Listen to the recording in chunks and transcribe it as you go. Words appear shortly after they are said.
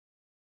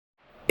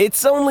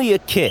It's only a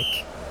kick,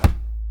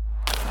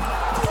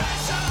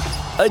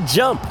 a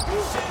jump,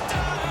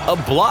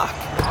 a block.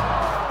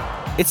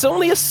 It's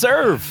only a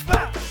serve.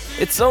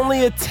 It's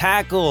only a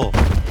tackle,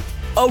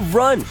 a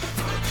run.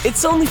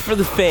 It's only for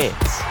the fans.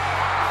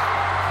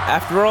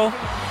 After all,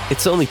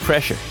 it's only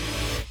pressure.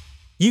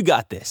 You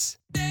got this.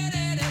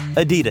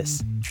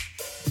 Adidas.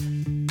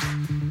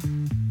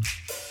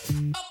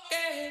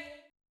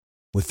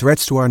 With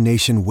threats to our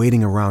nation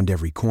waiting around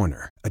every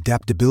corner,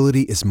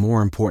 adaptability is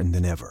more important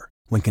than ever.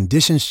 When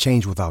conditions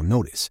change without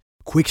notice,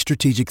 quick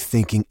strategic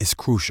thinking is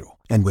crucial.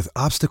 And with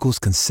obstacles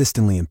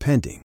consistently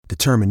impending,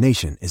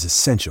 determination is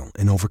essential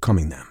in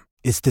overcoming them.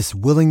 It's this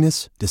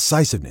willingness,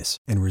 decisiveness,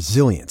 and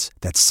resilience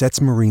that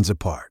sets Marines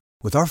apart.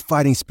 With our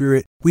fighting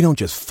spirit, we don't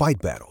just fight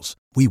battles,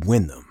 we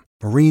win them.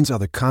 Marines are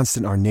the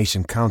constant our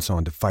nation counts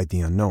on to fight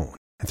the unknown.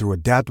 And through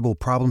adaptable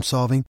problem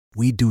solving,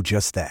 we do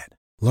just that.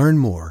 Learn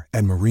more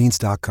at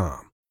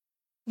marines.com.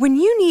 When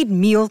you need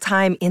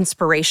mealtime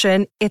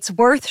inspiration, it's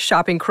worth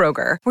shopping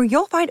Kroger, where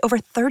you'll find over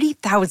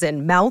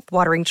 30,000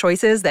 mouth-watering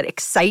choices that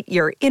excite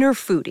your inner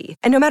foodie.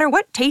 And no matter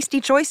what tasty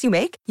choice you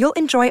make, you'll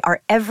enjoy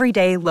our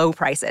everyday low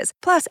prices,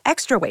 plus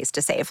extra ways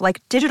to save,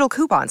 like digital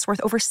coupons worth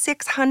over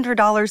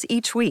 $600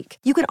 each week.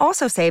 You can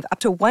also save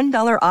up to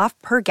 $1 off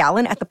per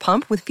gallon at the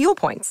pump with fuel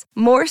points.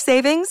 More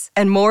savings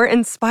and more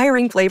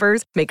inspiring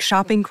flavors make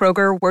shopping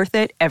Kroger worth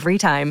it every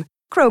time.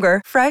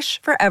 Kroger,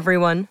 fresh for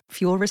everyone.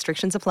 Fuel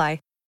restrictions apply.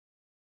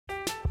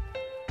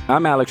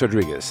 I'm Alex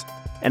Rodriguez.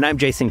 And I'm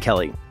Jason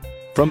Kelly.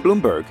 From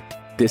Bloomberg,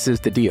 this is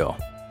The Deal.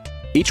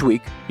 Each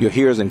week, you'll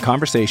hear us in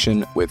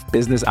conversation with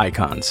business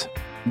icons.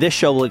 This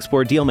show will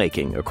explore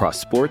deal-making across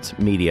sports,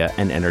 media,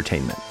 and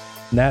entertainment.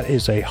 That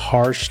is a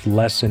harsh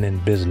lesson in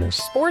business.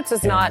 Sports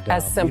is not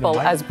as simple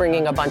as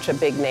bringing a bunch of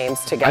big names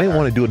together. I didn't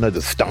want to do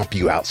another stomp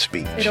you out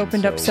speech. It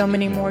opened up so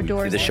many more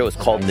doors. The show is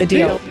called The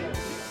Deal.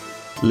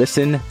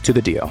 Listen to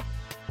The Deal.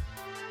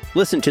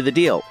 Listen to The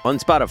Deal on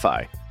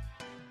Spotify.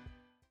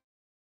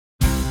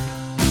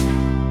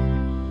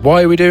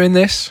 Why are we doing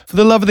this? For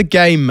the love of the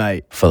game,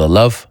 mate. For the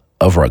love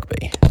of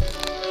rugby.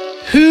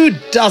 Who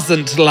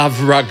doesn't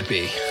love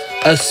rugby?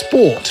 A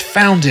sport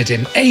founded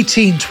in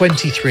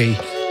 1823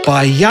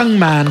 by a young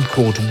man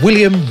called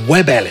William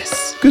Webb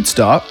Ellis. Good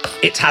start.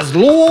 It has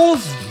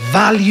laws,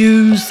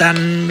 values,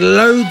 and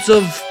loads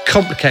of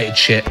complicated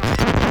shit,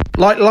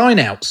 like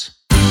lineouts.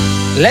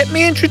 Let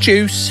me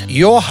introduce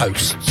your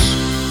hosts.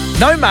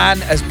 No man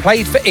has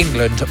played for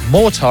England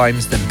more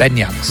times than Ben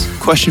Youngs.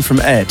 Question from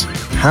Ed.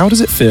 How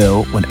does it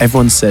feel when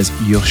everyone says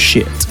you're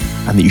shit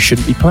and that you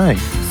shouldn't be playing?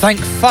 Thank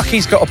fuck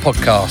he's got a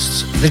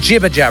podcast. The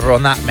jibber jabber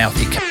on that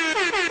mouthy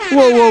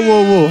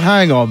Whoa.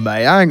 Hang on,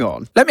 mate. Hang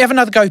on. Let me have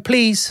another go,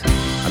 please.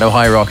 I know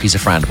hierarchies are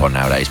frowned upon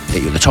nowadays, but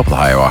at the top of the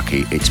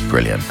hierarchy, it's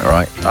brilliant, all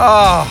right?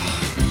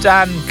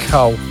 Dan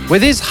Cole.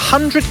 With his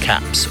 100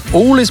 caps,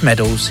 all his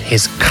medals,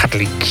 his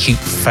cuddly cute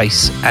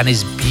face, and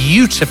his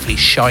beautifully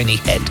shiny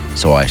head.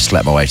 So I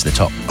slept my way to the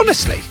top.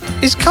 Honestly,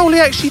 is Coley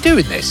actually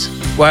doing this?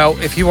 Well,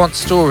 if you want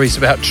stories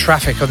about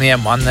traffic on the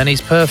M1, then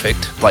he's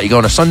perfect. Like you go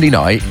on a Sunday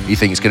night, you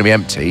think it's going to be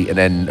empty, and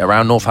then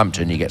around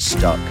Northampton, you get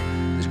stuck.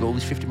 There's got all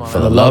these 50 miles. For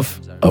the love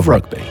of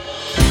rugby.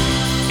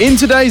 In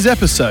today's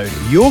episode,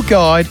 your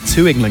guide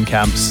to England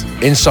camps.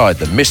 Inside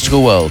the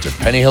mystical world of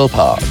Penny Hill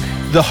Park.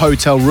 The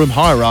hotel room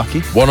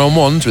hierarchy.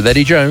 One-on-ones with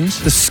Eddie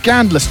Jones. The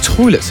scandalous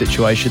toilet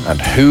situation.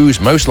 And who's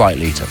most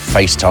likely to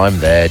FaceTime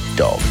their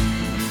dog.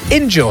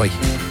 Enjoy.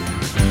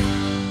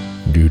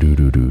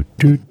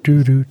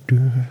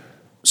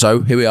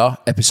 So, here we are,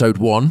 episode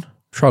 1.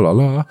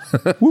 Tra-la-la.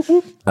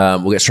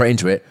 We'll get straight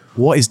into it.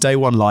 What is day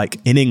one like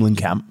in England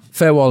camp?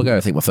 Fair while ago,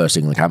 I think my first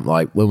England camp,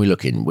 like when we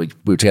look in, we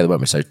were together,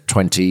 weren't we? So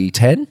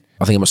 2010,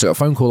 I think I must have got a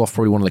phone call off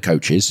probably one of the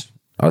coaches.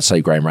 I'd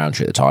say Graham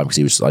Roundtree at the time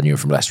because I knew him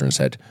from Leicester and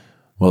said,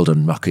 well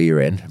done, Mucker, you're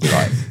in. I'd be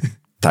like,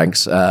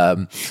 thanks.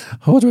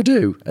 What do I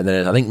do? And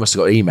then I think must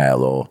have got an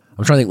email or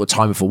I'm trying to think what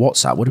time before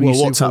WhatsApp. What do we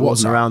use WhatsApp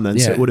wasn't around then,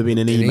 so it would have been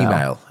an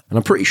email. And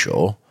I'm pretty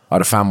sure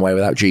I'd have found my way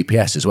without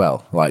GPS as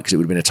well. Like, because it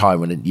would have been a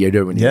time when you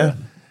do when you're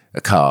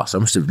a car. So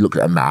I must have looked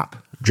at a map,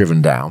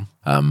 driven down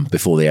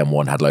before the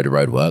M1 had a load of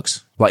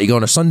roadworks. Like you go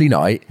on a Sunday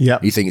night,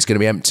 you think it's going to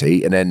be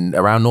empty, and then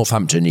around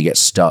Northampton you get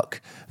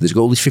stuck. There's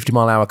got all these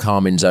 50-mile-an-hour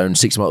calming zones,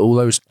 60 mile, all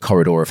those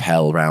corridor of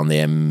hell around the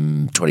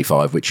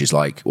M25, which is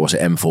like, what's it,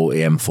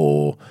 M40,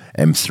 M4,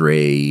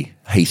 M3,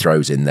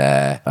 Heathrow's in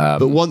there.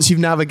 But once you've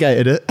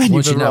navigated it and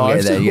you've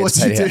arrived, what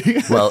do you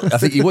do? Well, I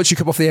think once you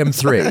come off the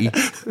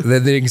M3,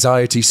 then the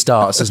anxiety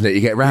starts, doesn't it?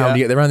 You get around,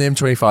 you get around the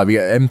M25, you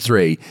get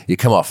M3, you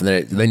come off,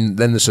 and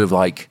then the sort of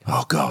like,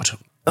 oh God,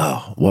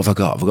 what have I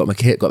got? Have I got my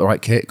kit? Got the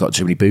right kit? Got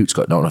too many boots?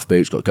 Got not enough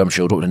boots? Got gum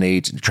shield? What do I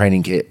need?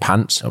 Training kit?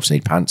 Pants? Obviously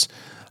need pants.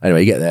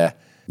 Anyway, you get there.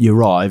 You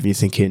arrive and you're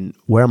thinking,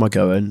 where am I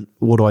going?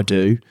 What do I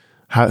do?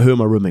 Who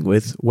am I rooming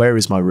with? Where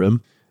is my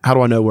room? How do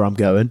I know where I'm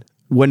going?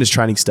 When does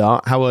training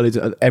start? How early?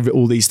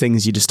 All these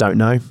things you just don't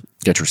know.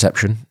 Go to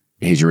reception.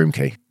 Here's your room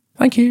key.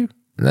 Thank you.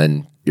 And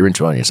then you're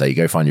into it. So you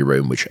go find your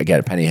room, which again,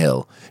 at Penny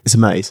Hill. It's a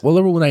maze. Well,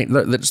 they're all named.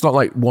 It's not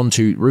like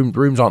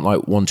rooms aren't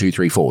like 1, 2,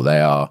 3, 4. They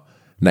are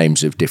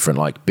names of different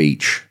like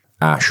beach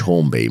Ash,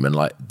 Hornbeam, and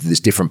like there's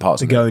different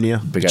parts Begonia,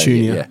 of it.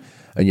 Begonia, yeah.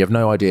 And you have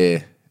no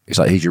idea. It's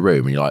like, here's your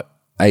room, and you're like,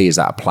 A, is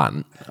that a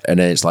plant? And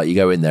then it's like you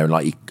go in there and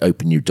like you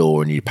open your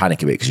door and you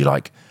panic a bit because you're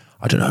like,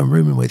 I don't know who I'm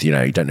rooming with. You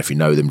know, you don't know if you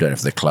know them, don't know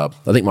if they're the club.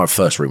 I think my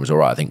first room was all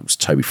right. I think it was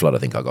Toby Flood. I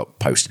think I got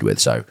posted with.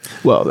 So,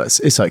 well,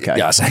 it's okay.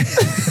 Yeah, I say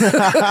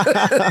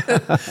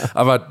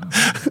I've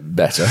had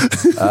better,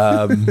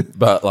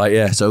 but like,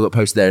 yeah. So I got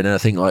posted there, and then I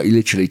think like you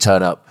literally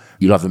turn up.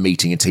 You'll have a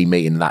team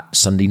meeting that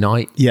Sunday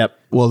night. Yep.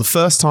 Well, the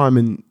first time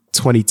in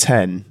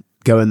 2010,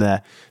 going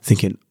there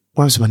thinking,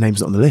 what happens if my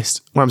name's not on the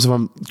list? What happens if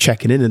I'm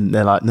checking in and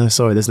they're like, no,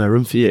 sorry, there's no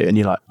room for you. And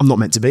you're like, I'm not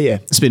meant to be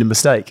here. It's been a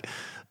mistake.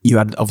 You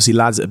had obviously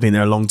lads that have been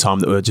there a long time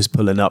that were just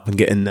pulling up and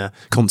getting the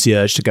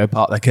concierge to go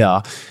park their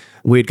car.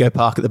 We'd go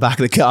park at the back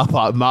of the car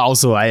park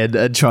miles away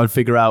and try and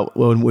figure out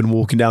when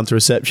walking down to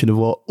reception of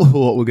what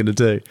we're going to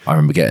do. I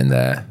remember getting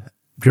there.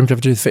 Do you remember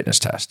to do the fitness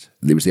test?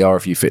 It was the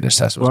RFU fitness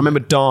test. Well, I remember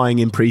dying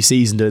in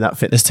pre-season doing that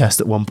fitness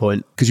test at one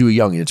point. Because you were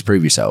young, you had to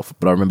prove yourself.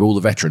 But I remember all the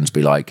veterans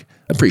be like,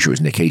 I'm pretty sure it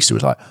was Nick Easter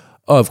was like,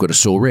 oh, I've got a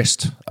sore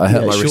wrist. I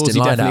hurt my wrist in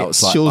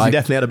line-outs. Shawsey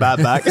definitely had a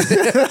bad back.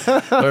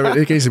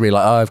 Nick Easter would be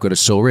like, oh, I've got a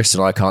sore wrist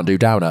and I can't do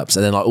down-ups.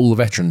 And then like all the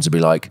veterans would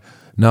be like,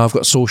 no, I've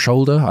got a sore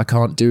shoulder. I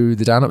can't do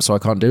the down-up, so I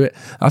can't do it.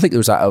 I think there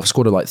was a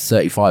squad of like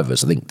 35 of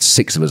us. I think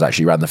 6 of us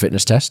actually ran the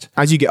fitness test.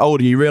 As you get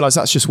older, you realise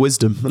that's just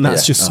wisdom and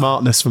that's just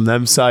smartness from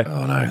them. So,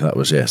 oh no, that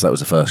was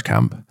the first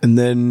camp. And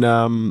then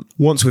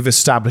once we've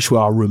established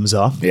where our rooms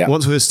are,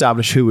 once we've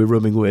established who we're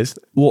rooming with,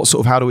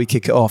 how do we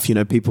kick it off? You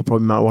know, people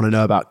probably might want to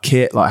know about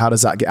kit. Like, how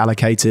does that get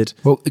allocated?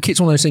 Well, the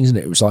kit's one of those things, isn't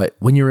it? It was like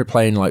when you're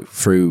playing like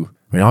through.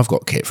 I mean, I've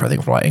got kit for, I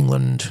think, for like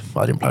England.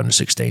 I didn't play under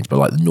 16s, but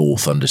like the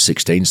North under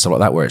 16s, stuff like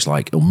that, where it's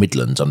like, or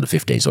Midlands under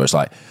 15s. So it's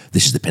like,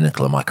 this is the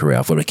pinnacle of my career.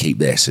 I've got to keep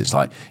this. It's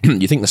like,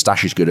 you think the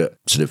stash is good at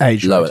sort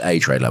of lower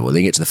age grade level.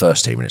 Then you get to the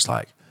first team and it's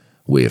like,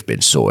 we have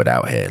been sorted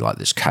out here. Like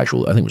this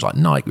casual, I think it was like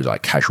Nike, it was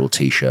like casual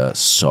t-shirts,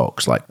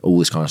 socks, like all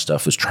this kind of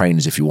stuff. There's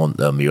trainers if you want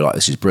them. You're like,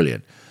 this is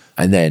brilliant.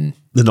 And then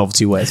the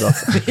novelty wears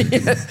off.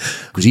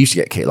 Because you used to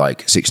get kit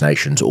like Six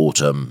Nations,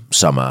 autumn,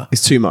 summer.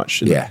 It's too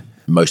much. Yeah.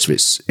 Most of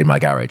it's in my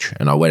garage.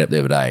 And I went up the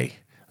other day,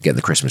 getting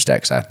the Christmas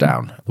decks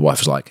down. The wife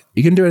was like,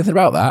 you can do anything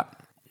about that?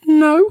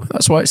 No,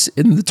 that's why it's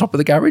in the top of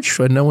the garage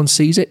where no one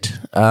sees it.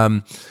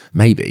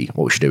 Maybe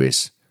what we should do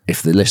is,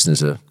 if the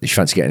listeners if you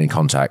fancy getting in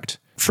contact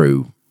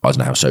through, I don't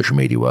know how social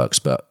media works,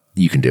 but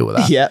you can deal with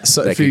that. Yeah,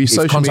 so through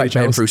social media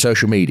channels. Through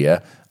social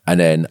media, and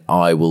then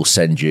I will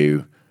send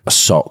you a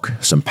sock,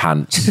 some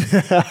pants,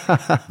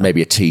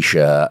 maybe a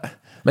t-shirt,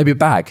 maybe a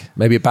bag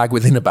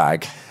within a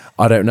bag.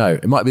 I don't know.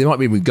 It might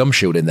be with Gum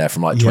Shield in there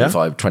from like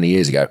 20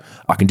 years ago.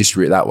 I can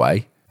distribute it that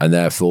way, and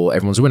therefore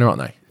everyone's a winner, aren't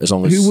they? As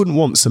long as who wouldn't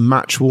want some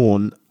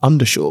match-worn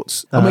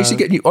undershorts? I mean, you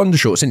get new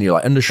undershorts, didn't you?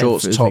 Like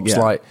undershorts, tops,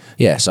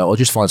 So I'll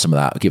just find some of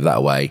that. I'll give that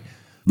away.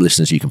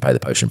 Listeners, you can pay the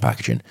postage and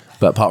packaging.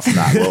 But apart from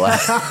that,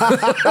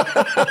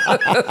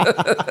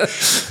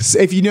 so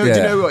if you know, do you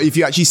know what? If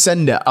you actually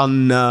send it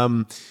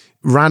on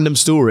random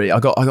story, I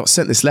got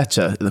sent this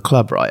letter in the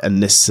club, right?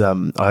 And this I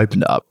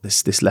opened it up.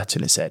 This letter,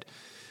 and it said,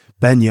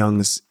 Ben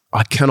Youngs,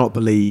 I cannot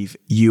believe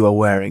you are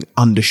wearing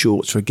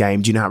undershorts for a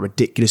game. Do you know how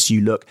ridiculous you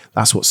look?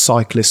 That's what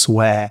cyclists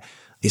wear.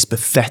 It's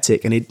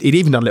pathetic. And it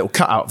even done a little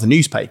cutout of the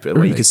newspaper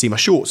where you can see my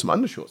shorts and my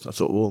undershorts. I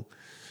thought, well,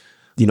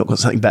 you've not got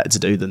something better to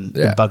do than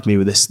bug me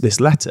with this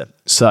letter.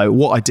 So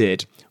what I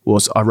did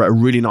was I wrote a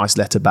really nice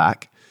letter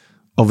back,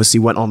 obviously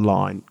went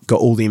online, got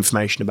all the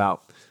information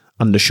about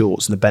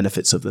undershorts and the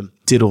benefits of them,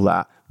 did all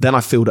that. Then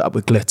I filled it up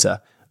with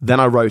glitter.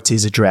 Then I wrote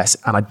his address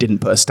and I didn't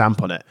put a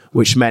stamp on it,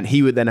 which meant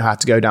he would then have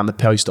to go down the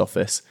post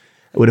office.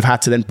 It would have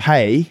had to then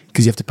pay,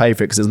 because you have to pay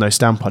for it because there's no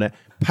stamp on it,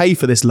 pay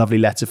for this lovely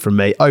letter from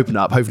me, open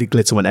up, hopefully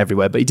glitter went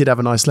everywhere, but he did have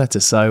a nice letter.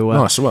 So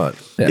nice work.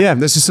 Yeah,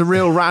 that's just a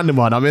real random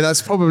one. I mean,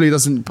 that's probably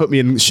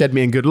doesn't shed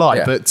me in good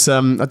light, but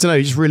I don't know,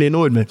 he just really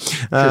annoyed me.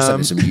 Should have sent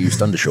me some used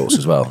undershorts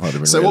as well.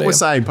 So what we're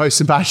saying, post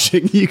and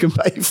packaging you can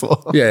pay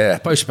for. Yeah,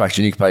 post and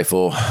packaging you can pay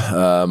for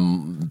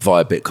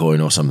via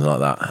Bitcoin or something like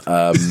that.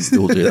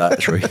 We'll do that,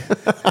 actually.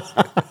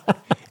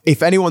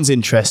 If anyone's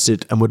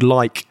interested and would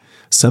like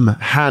some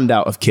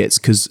handout of kits,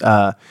 because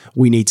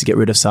we need to get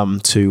rid of some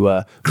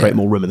to create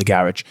more room in the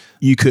garage,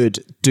 you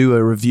could do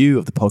a review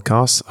of the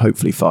podcast,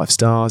 hopefully 5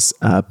 stars.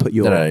 Put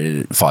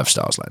your 5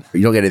 stars, Len.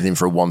 You don't get anything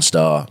for a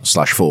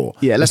 1-star/4.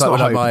 Yeah, let's not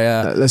hope.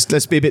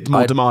 Let's be a bit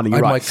more demanding. I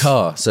had my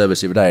car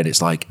service the other day, and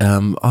it's like,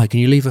 can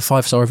you leave a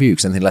 5-star review?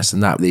 Because anything less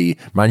than that, the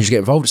managers get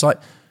involved. It's like,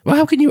 well,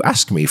 how can you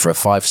ask me for a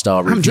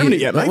 5-star review? I haven't driven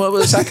it yet, mate. Well,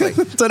 exactly.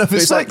 Don't know if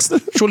it's like,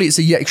 surely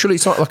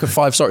it's not like a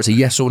 5-star. It's a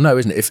yes or no,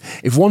 isn't it?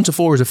 If 1 to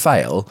 4 is a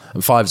fail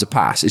and 5 is a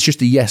pass, it's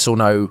just a yes or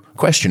no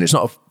question. It's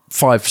not a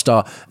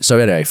 5-star. So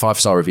anyway,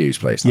 5-star reviews,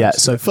 please. Yeah.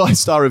 So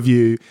 5-star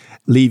review.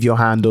 Leave your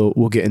handle.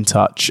 We'll get in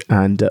touch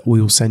and we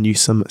will send you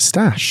some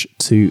stash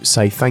to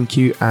say thank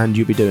you, and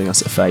you'll be doing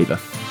us a favour.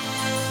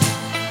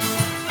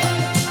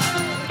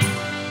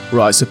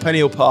 Right. So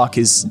Penny Park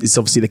is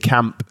obviously the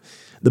camp,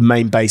 the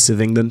main base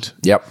of England.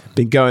 Yep.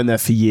 Been going there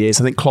for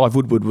years. I think Clive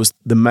Woodward was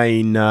the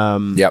main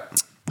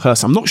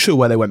person. I'm not sure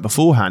where they went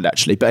beforehand,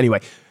 actually. But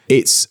anyway,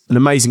 it's an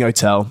amazing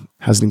hotel,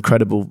 has an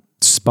incredible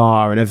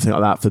spa and everything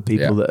like that for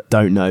people that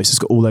don't know. So it's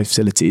got all those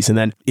facilities. And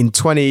then in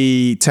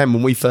 2010,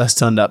 when we first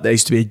turned up, there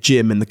used to be a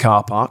gym in the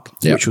car park,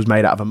 which was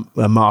made out of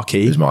a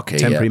marquee. It was marquee,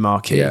 temporary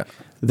marquee. Yeah.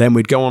 Then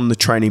we'd go on the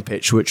training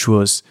pitch, which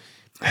was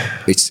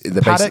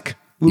the paddock.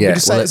 They've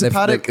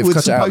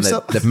cut it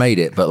out. They've made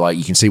it, but like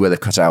you can see where they've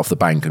cut it out off the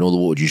bank, and all the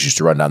water used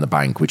to run down the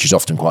bank, which is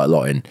often quite a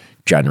lot in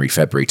January,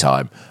 February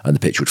time, and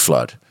the pitch would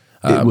flood.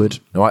 It would.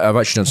 No, I've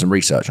actually done some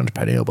research on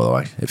Penny Hill, by the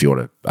way. If you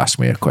want to ask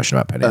me a question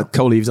about Penny Hill,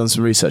 Coley, you've done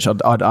some research.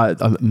 I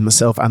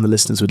myself and the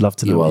listeners would love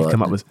to know what you've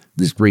come up with.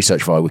 This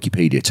research via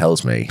Wikipedia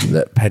tells me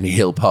that Penny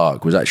Hill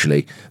Park was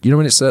actually, you know,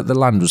 when the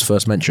land was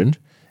first mentioned,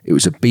 it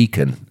was a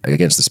beacon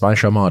against the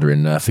Spanish Armada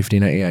in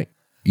 1588.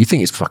 You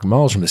think it's fucking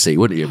miles from the sea,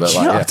 wouldn't you? But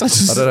like, I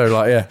don't know,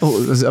 like,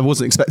 I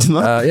wasn't expecting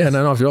that.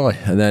 Neither did I.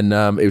 And then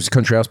it was a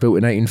country house built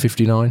in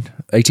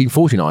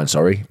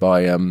 1849,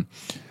 by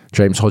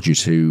James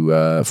Hodges, who,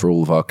 for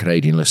all of our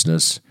Canadian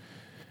listeners,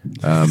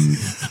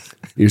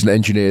 he was an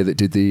engineer that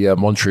did the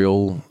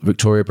Montreal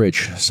Victoria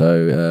Bridge.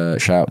 So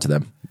shout out to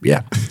them.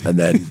 Yeah. And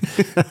then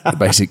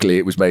basically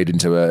it was made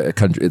into the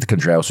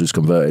country house was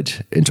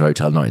converted into a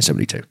hotel in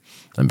 1972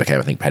 and became,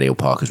 I think, Penny Hill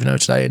Park as we know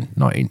today in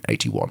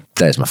 1981.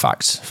 There's my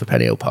facts for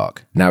Penny Hill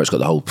Park. Now it's got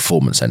the whole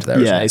performance centre there.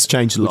 Yeah, it's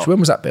changed a lot. When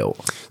was that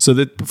built? So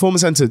the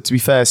performance centre, to be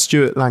fair,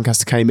 Stuart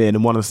Lancaster came in,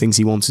 and one of the things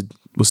he wanted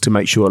was to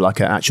make sure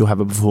like actual have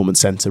a performance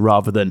centre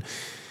rather than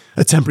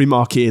a temporary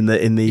marquee in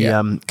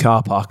the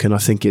car park. And I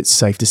think it's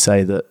safe to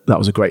say that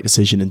was a great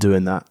decision in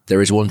doing that.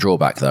 There is one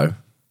drawback though.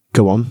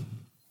 Go on.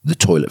 The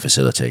toilet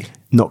facility.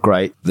 Not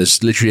great.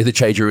 There's literally the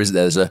changing room,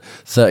 there's a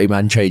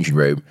 30-man changing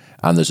room,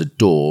 and there's a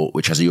door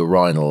which has a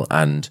urinal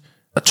and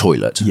a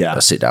toilet,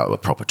 a sit-down, a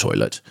proper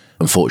toilet.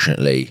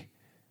 Unfortunately,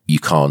 you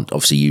can't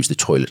obviously use the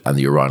toilet and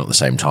the urinal at the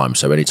same time.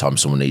 So anytime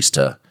someone needs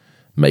to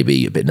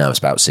maybe a bit nervous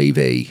about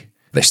CV,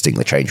 they stink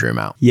the changing room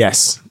out.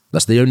 Yes.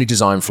 That's the only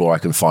design flaw I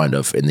can find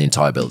of in the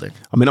entire building.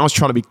 I mean, I was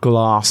trying to be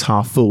glass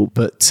half full,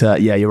 but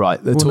you're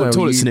right. The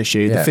toilet's an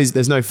issue. Yeah.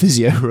 There's no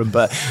physio room,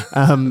 but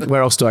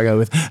where else do I go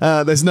with?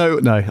 There's no,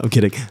 I'm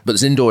kidding. But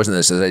there's indoors, isn't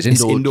there? So there's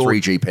indoor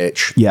 3G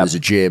pitch. Yeah. There's a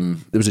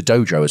gym. There was a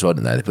dojo as well,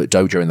 didn't there? They put a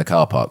dojo in the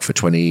car park for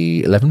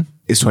 2011.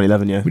 It's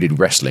 2011, yeah. We did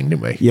wrestling,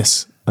 didn't we?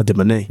 Yes. I did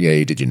my knee. Yeah,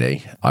 you did your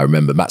knee. I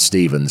remember Matt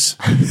Stevens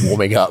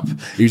warming up.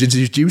 He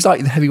was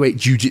like the heavyweight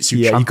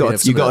jiu-jitsu champion.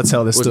 You got to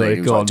tell this story.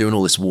 He was like doing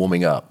all this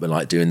warming up and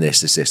like doing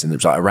this, and it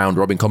was like a round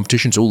robin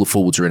competition. So all the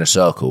forwards are in a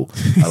circle.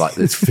 And like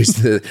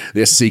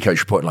the SC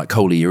coach reporting like,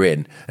 Coley, you're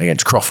in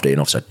against Crofty,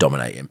 and obviously I'd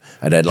dominate him.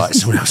 And then like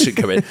someone else would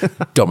come in,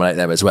 dominate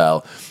them as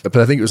well. But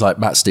I think it was like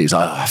Matt Stevens.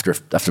 Like, after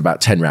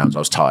about 10 rounds, I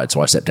was tired, so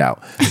I stepped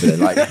out. But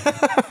then like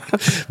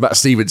Matt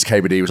Stevens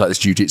came in. He was like this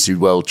jiu-jitsu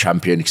world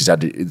champion because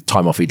he'd had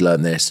time off. He'd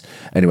learned this.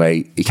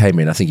 Anyway, he came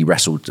in. I think he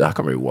wrestled. I can't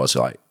remember who it was.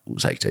 Like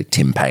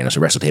Tim Payne. I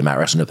wrestled him out,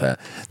 wrestled up her.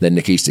 Then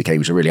Nick Easter came. He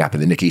was really happy.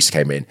 Then Nick Easter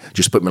came in,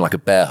 just put him in like a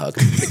bear hug,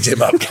 picked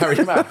him up, carried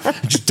him out,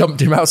 just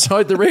dumped him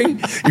outside the ring.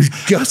 He was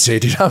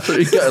gutted. He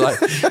absolutely gutted, like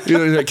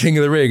King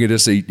of the Ring. And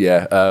just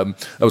that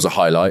was a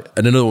highlight.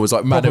 And another one was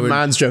like Manu.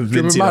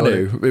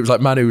 Manu. It was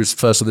like Manu was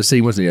first on the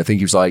scene, wasn't he? I think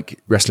he was like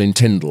wrestling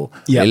Tyndall.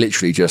 Yeah. They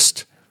literally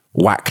just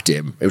whacked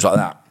him. It was like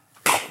that.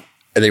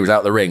 And he was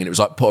out the ring, and it was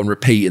like put on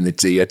repeat in the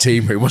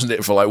team room, wasn't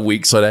it, for like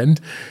weeks on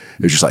end?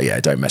 It was just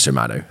like, don't mess with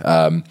Manu.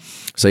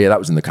 So that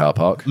was in the car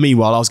park.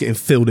 Meanwhile, I was getting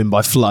filled in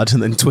by flood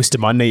and then twisted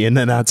my knee and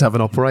then I had to have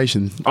an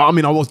operation. I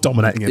mean, I was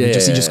dominating him. He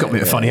just got me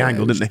at a funny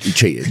angle, didn't he? He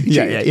cheated.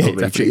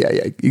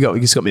 Exactly. You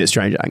just got me at a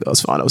strange angle.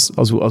 That's fine. I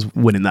was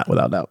winning that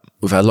without doubt.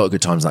 We've had a lot of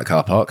good times in that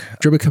car park. Do you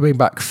remember coming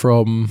back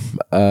from,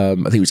 I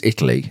think it was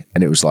Italy,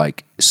 and it was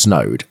like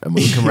snowed, and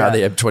we were coming around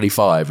the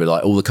M25 with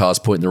like all the cars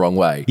pointing the wrong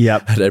way.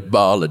 Yep. And then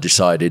Marla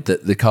decided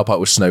that the car park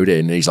was snowed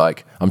in, and he's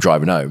like, I'm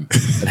driving home.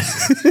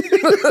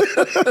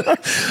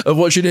 Of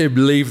watching him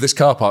leave this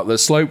car park that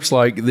slopes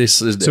like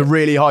this. It's a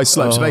really high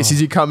slope. So basically,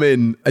 as you come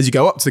in, as you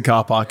go up to the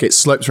car park, it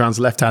slopes around to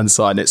the left-hand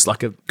side, and it's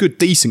like a good,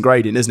 decent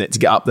gradient, isn't it, to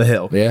get up the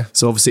hill? Yeah.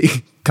 So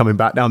obviously, coming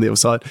back down the other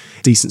side,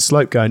 decent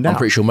slope going down. I'm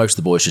pretty sure most of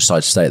the boys just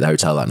decided to stay at the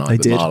hotel that night. They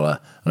did. Marla,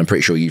 and I'm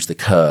pretty sure he used the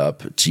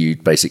curb to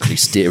basically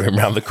steer him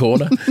around the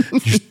corner,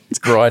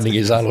 just grinding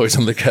his alloys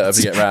on the curb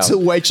to get round. To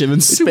wedge him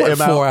and spit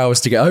him out. 4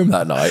 hours to get home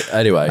that night.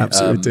 Anyway,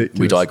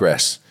 we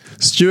digress.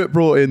 Stuart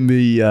brought in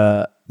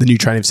the new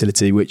training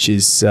facility, which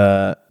is,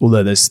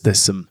 although there's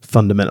some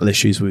fundamental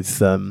issues with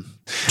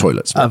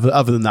toilets.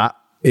 Other than that,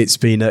 it's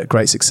been a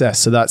great success.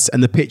 So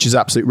and the pitch is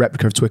absolute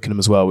replica of Twickenham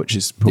as well, which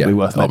is probably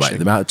worth mentioning. Mate,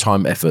 the amount of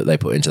time, effort they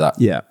put into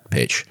that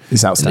pitch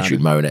is outstanding.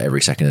 Literally mowing it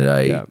every second of the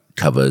day,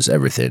 covers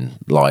everything,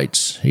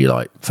 lights.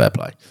 Fair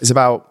play. It's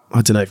about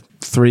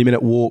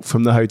 3-minute walk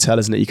from the hotel,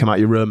 isn't it? You come out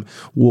your room,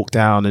 walk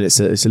down, and it's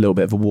a little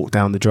bit of a walk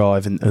down the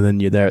drive, and then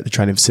you're there at the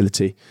training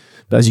facility.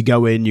 But as you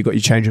go in, you've got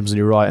your change rooms on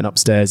your right, and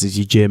upstairs is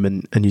your gym,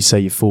 and you say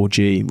your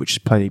 4G, which is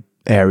plenty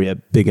area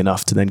big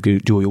enough to then do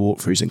all your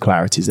walkthroughs and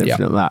clarities and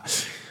everything like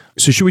that.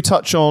 So should we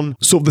touch on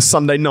sort of the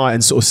Sunday night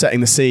and sort of setting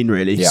the scene,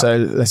 really? Yeah. So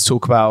let's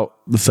talk about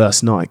the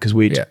first night, because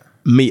we'd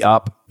meet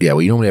up. Yeah,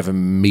 well, you normally have a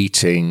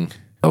meeting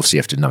Obviously, you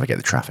have to navigate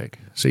the traffic,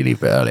 so you leave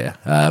a bit earlier.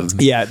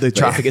 The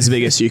traffic is the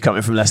biggest issue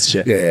coming from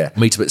Leicestershire. Yeah.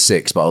 Meet up at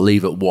 6, but I'll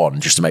leave at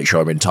 1 just to make sure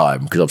I'm in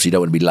time, because obviously you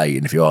don't want to be late,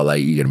 and if you are late,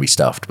 you're going to be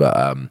stuffed.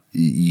 But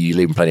you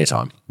leave them plenty of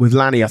time. With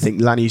Lanny, I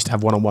think Lanny used to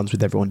have one-on-ones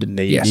with everyone, didn't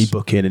he? Yes. You'd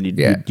book in, and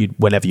you'd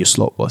whenever your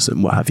slot was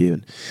and what have you.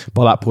 And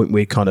by that point,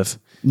 we kind of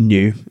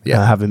knew,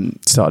 having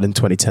started in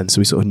 2010, so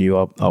we sort of knew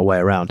our way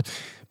around.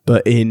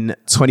 But in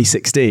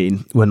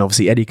 2016, when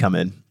obviously Eddie come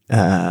in,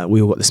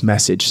 we all got this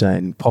message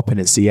saying, pop in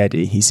and see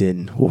Eddie. He's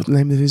in, what was the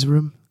name of his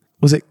room?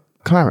 Was it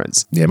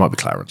Clarence? Yeah, it might be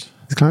Clarence.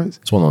 Is it Clarence?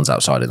 It's one of the ones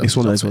outside. It's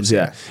one of those ones,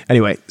 yeah.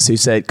 Anyway, so he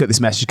said, got this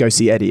message, go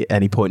see Eddie at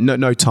any point.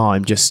 No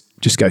time, just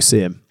go see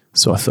him.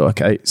 So I thought,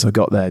 okay. So I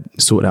got there,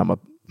 sorted out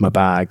my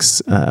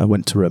bags,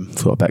 went to room,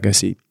 thought I'd better go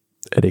see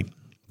Eddie.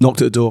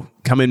 Knocked at the door,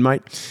 come in,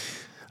 mate.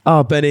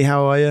 Oh, Benny,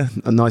 how are you?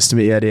 Nice to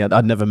meet you, Eddie.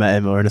 I'd never met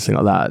him or anything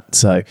like that.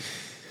 So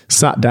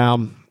sat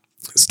down,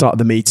 started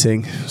the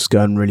meeting. It was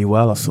going really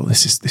well. I thought,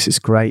 this is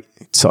great.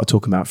 Started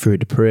talking about Fury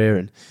de Prayer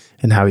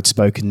and how he'd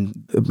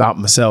spoken about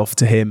myself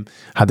to him.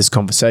 Had this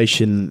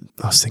conversation.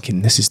 I was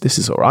thinking, this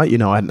is all right.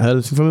 I hadn't heard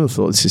anything from him. I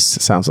thought, this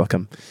sounds like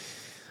I'm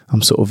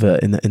sort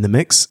of in the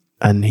mix.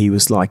 And he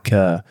was like,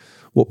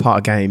 what part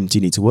of game do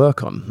you need to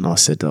work on? And I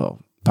said,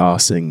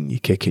 passing, your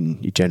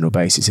kicking, your general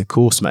base. He said, of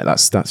course, mate,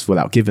 that's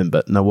without giving,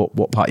 but no,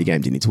 what part of your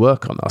game do you need to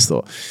work on? I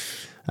thought,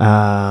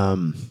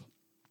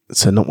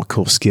 so not my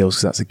core skills,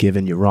 because that's a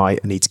given, you're right,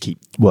 I need to keep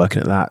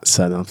working at that.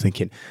 So then I'm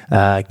thinking,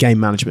 game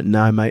management,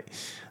 no, mate.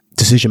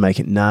 Decision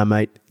making, no,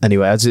 mate.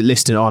 Anyway, as it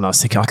listed on, I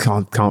was thinking, I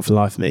can't for the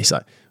life of me. He's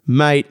like,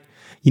 mate,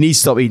 you need to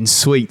stop eating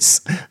sweets.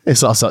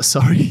 So I was like,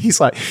 sorry.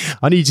 He's like,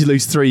 I need you to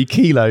lose 3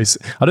 kilos.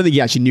 I don't think he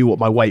actually knew what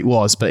my weight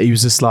was, but he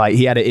was just like,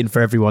 he had it in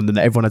for everyone and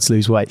everyone had to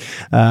lose weight.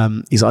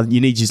 He's like,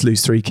 you need you to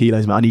lose 3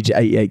 kilos, mate. I need you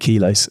 88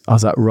 kilos. I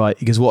was like, right.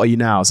 He goes, what are you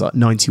now? I was like,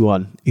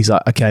 91. He's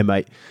like, okay,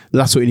 mate,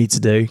 that's what you need to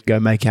do. Go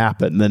make it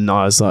happen. And then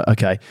I was like,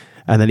 okay.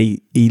 And then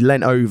he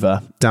leant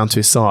over down to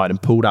his side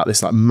and pulled out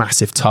this like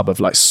massive tub of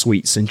like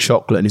sweets and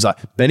chocolate. And he's like,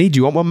 Benny, do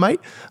you want one, mate?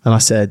 And I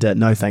said,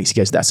 no, thanks. He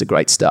goes, that's a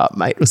great start,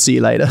 mate. We'll see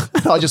you later.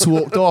 And I just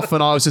walked off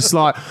and I was just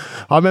like,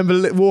 I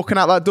remember walking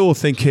out that door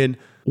thinking,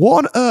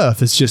 what on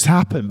earth has just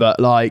happened? But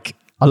like,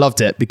 I loved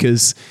it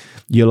because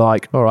you're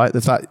like, all right,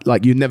 the fact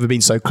like you've never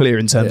been so clear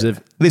in terms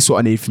of this is what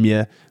I need from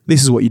you.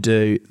 This is what you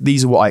do.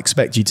 These are what I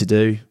expect you to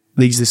do.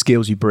 These are the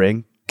skills you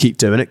bring. Keep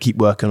doing it. Keep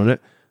working on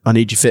it. I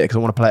need you fit because I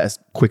want to play at a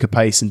quicker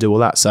pace and do all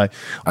that. So,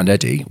 and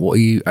Eddie, what are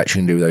you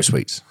actually going to do with those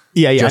sweets?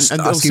 Yeah. Just and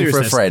asking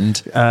for a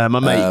friend. My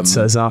mate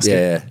was asking.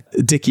 Yeah.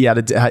 Dickie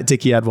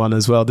had one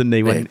as well, didn't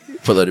he?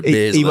 Put a load of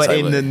beers. He went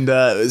in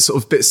and sort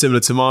of a bit similar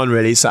to mine.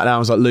 Really, he sat down. I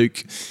was like,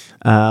 Luke,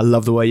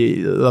 love the way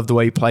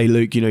you play,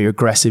 Luke. You're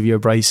aggressive, you're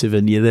abrasive,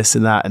 and you're this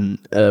and that, and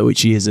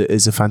which he is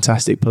a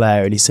fantastic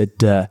player. And he said,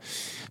 do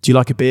you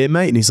like a beer,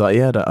 mate? And he's like,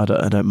 yeah,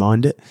 I don't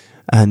mind it.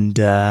 And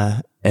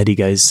Eddie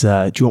goes,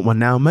 do you want one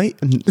now, mate?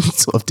 And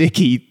sort of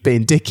Dickie,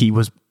 being Dickie,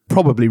 was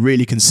probably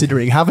really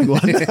considering having one.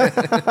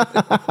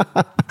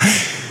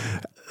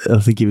 I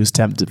think he was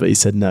tempted, but he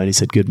said no. And he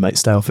said, good, mate,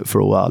 stay off it for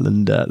a while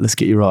and let's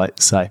get you right.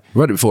 So we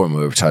read it before when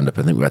we were turned up.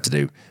 I think we had to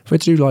do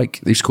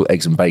like, they used to call it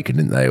eggs and bacon,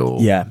 didn't they?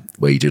 Or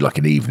where you do like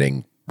an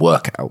evening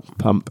workout.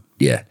 Pump.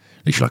 Yeah.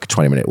 Literally like a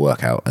 20-minute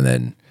workout and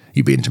then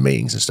you'd be into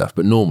meetings and stuff.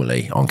 But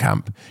normally on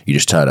camp, you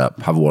just turn up,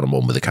 have a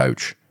one-on-one with the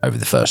coach over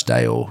the first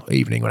day or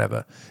evening,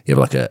 whatever. You have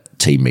like a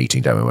team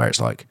meeting, don't we, where it's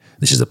like,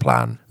 this is the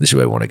plan, this is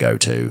where we want to go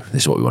to,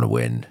 this is what we want to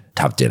win,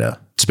 to have dinner,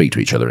 speak to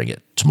each other and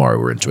get tomorrow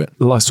we're into it.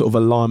 Like sort of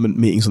alignment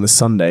meetings on the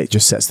Sunday, it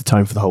just sets the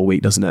tone for the whole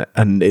week, doesn't it?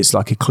 And it's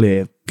like a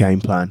clear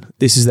game plan.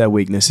 This is their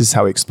weakness, this is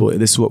how we exploit it,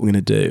 this is what we're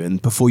going to do.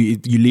 And before you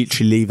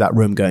literally leave that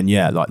room going,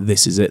 yeah, like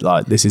this is it,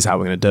 like this is how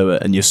we're going to do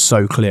it. And you're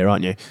so clear,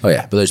 aren't you? Oh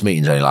yeah, but those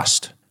meetings only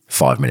last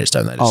 5 minutes,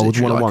 don't they?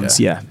 One-on-ones,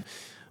 yeah.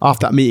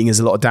 After that meeting,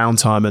 there's a lot of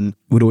downtime, and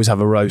we'd always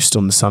have a roast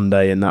on the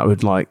Sunday, and that would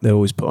they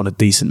always put on a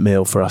decent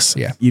meal for us.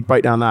 Yeah. You'd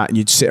break down that, and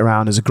you'd sit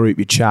around as a group,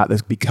 you'd chat.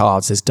 There'd be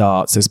cards, there's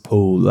darts, there's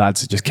pool.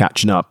 Lads are just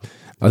catching up.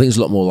 I think it's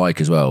a lot more like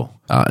as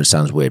well. It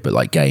sounds weird, but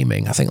like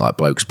gaming. I think like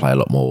blokes play a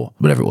lot more.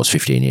 Whatever it was,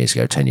 15 years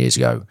ago, 10 years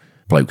ago,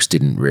 blokes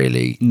didn't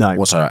really. No.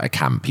 Once they're at a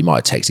camp, you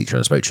might text each other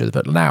and spoke to each other,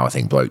 but now I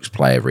think blokes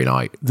play every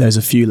night. There's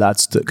a few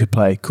lads that could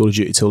play Call of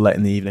Duty till late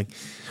in the evening,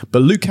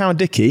 but Luke Cowan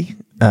Dickie,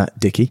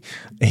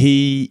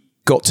 he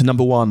got to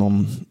number 1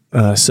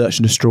 on Search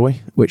and Destroy,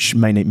 which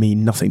may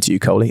mean nothing to you,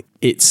 Coley.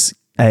 It's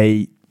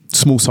a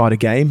small-sided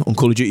game on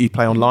Call of Duty. You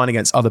play online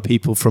against other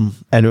people from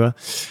anywhere,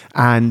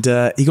 and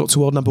he got to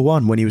world number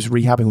 1 when he was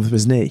rehabbing with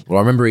his knee. Well,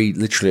 I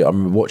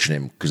remember watching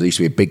him because there used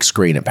to be a big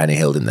screen at Penny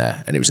Hill in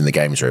there, and it was in the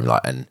games room,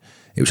 and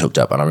it was hooked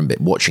up. And I remember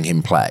watching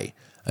him play,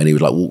 and he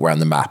would like walk around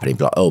the map, and he'd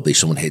be like, "Oh, there's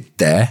someone hid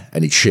there,"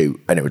 and he'd shoot,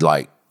 and it would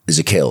like. There's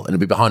a kill, and it'd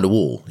be behind a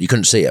wall. You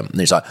couldn't see him. And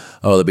he's like,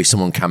 oh, there'll be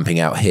someone camping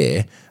out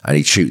here, and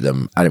he'd shoot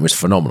them. And it was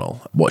phenomenal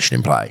watching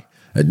him play.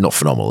 Not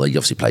phenomenal. He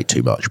obviously played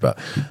too much, but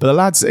the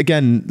lads,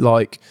 again,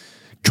 like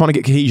trying to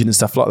get cohesion and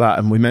stuff like that.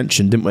 And we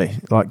mentioned, didn't we?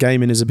 Like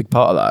gaming is a big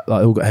part of that.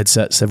 Like they all got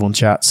headsets, everyone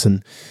chats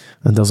and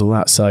does all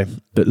that. So,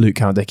 but Luke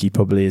Cowdecki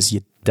probably is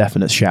your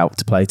definite shout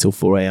to play till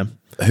 4 a.m.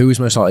 Who is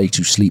most likely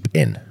to sleep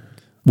in?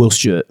 Will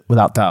Stewart,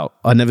 without doubt.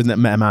 I never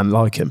met a man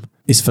like him.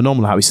 It's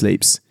phenomenal how he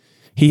sleeps.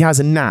 He has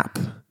a nap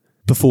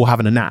before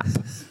having a nap.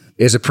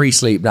 He has a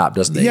pre-sleep nap,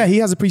 doesn't he? Yeah, he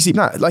has a pre-sleep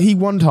nap. Like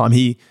one time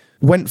he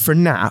went for a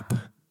nap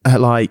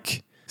at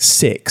like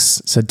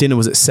 6. So dinner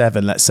was at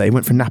 7, let's say. He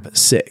went for a nap at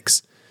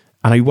 6.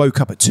 And he woke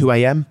up at 2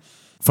 a.m.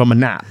 from a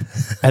nap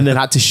and then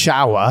had to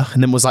shower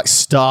and then was like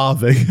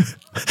starving.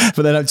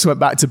 But then I just went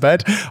back to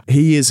bed.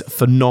 He is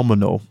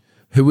phenomenal.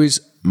 Who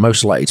is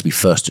most likely to be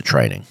first at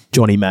training?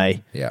 Johnny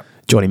May. Yeah.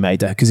 Johnny May,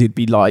 because he'd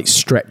be like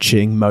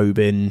stretching,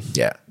 mobbing.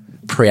 Yeah.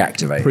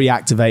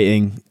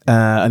 Pre-activating.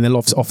 And then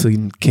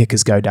often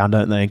kickers go down,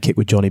 don't they, and kick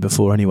with Johnny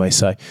before anyway.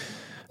 So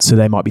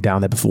they might be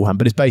down there beforehand.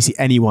 But it's basically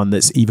anyone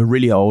that's either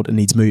really old and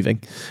needs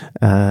moving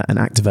and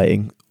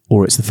activating,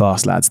 or it's the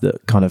fast lads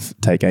that kind of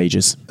take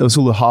ages. It's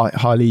all the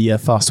highly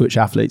fast twitch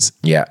athletes.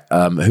 Yeah.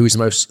 Who is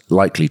most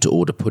likely to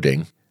order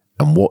pudding,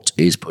 and what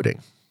is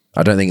pudding?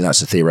 I don't think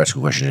that's a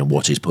theoretical question.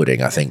 What is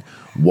pudding? I think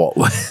what.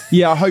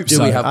 Yeah, I hope do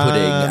so. We have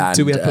pudding?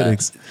 Do we have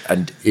puddings?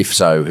 And if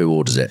so, who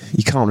orders it?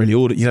 You can't really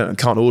order. You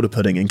can't order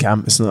pudding in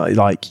camp. It's not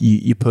like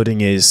your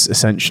pudding is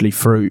essentially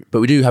fruit.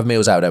 But we do have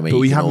meals out, don't we? But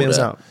we have meals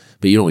out.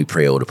 But you normally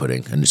pre-order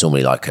pudding, and it's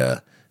normally like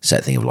a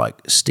set thing of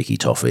like sticky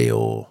toffee,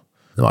 or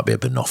there might be a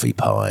banoffee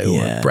pie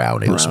or a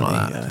brownie or something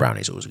like that. Yeah.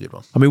 Brownie's always a good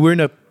one. I mean, we were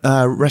in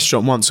a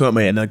restaurant once, weren't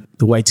we? And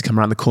the waiter came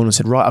around the corner and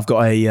said, "Right, I've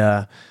got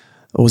a."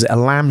 Or was it a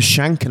lamb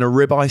shank and a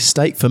ribeye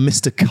steak for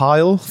Mr.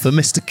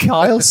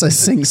 Kyle? So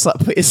Sinks like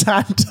put his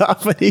hand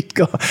up and he'd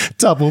got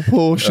double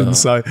portion.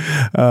 So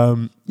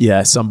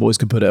some boys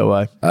can put it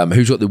away.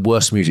 Who's got the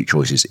worst music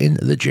choices in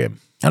the gym?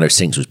 I know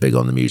Sinks was big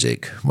on the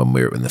music when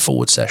we were in the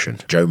forward session.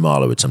 Joe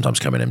Marler would sometimes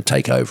come in and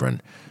take over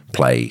and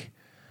play,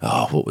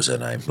 what was her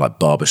name? Like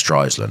Barbara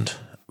Streisand,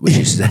 which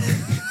is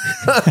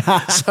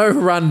so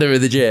random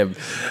in the gym.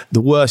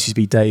 The worst used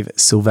to be Dave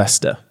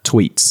Sylvester,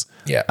 Tweets.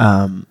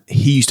 Yeah.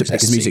 He used to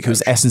pick his music. He was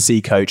the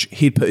S&C coach.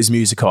 He'd put his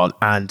music on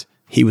and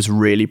he was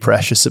really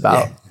precious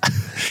about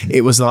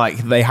it. Was like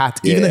they had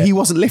to, even though he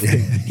wasn't lifting.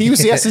 He was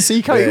the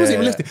S&C coach. He wasn't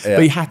even lifting.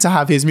 But he had to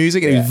have his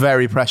music and he was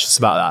very precious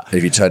about that.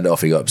 If he turned it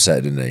off, he got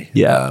upset, didn't he?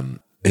 Yeah.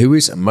 Who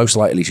is most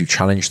likely to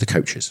challenge the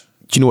coaches?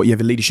 Do you know what? You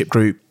have a leadership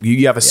group.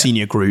 You have a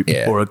senior group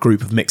or a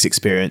group of mixed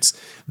experience.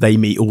 They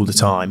meet all the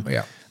time.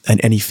 Yeah.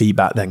 And any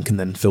feedback then can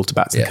then filter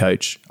back to the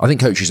coach. I think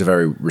coaches are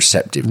very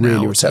receptive now.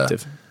 Really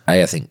receptive.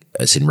 I think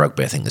it's in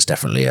rugby. I think there's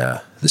definitely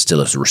there's still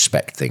a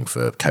respect thing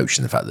for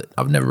coaching. The fact that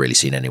I've never really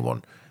seen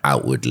anyone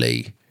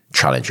outwardly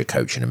challenge a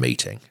coach in a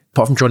meeting.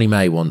 Apart from Johnny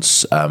May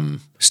once,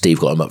 Steve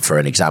got him up for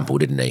an example,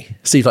 didn't he?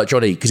 Steve, like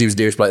Johnny, because he was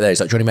the nearest bloke there.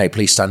 He's like, Johnny May,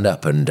 please stand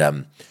up.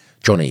 And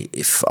Johnny,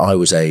 if I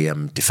was a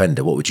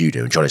defender, what would you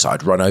do? And Johnny's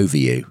like, I'd run over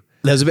you.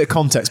 There's a bit of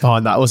context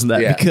behind that, wasn't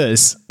there? Yeah.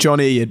 Because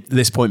Johnny, at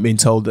this point, being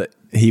told that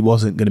he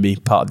wasn't going to be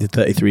part of the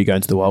 33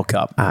 going to the World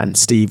Cup. And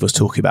Steve was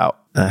talking about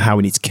how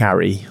we need to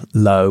carry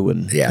low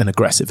and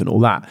aggressive and all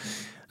that.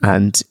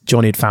 And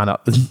Johnny had found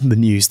out the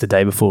news the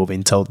day before,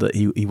 being told that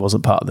he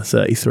wasn't part of the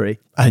 33.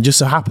 And it just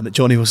so happened that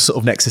Johnny was sort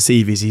of next to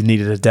Stevie's. He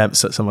needed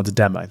someone to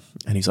demo.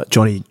 And he's like,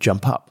 Johnny,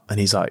 jump up. And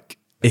he's like,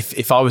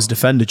 if I was a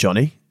defender,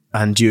 Johnny,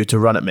 and you were to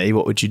run at me,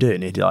 what would you do?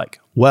 And he'd be like,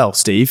 well,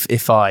 Steve,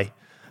 if I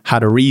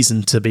had a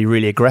reason to be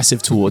really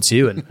aggressive towards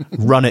you and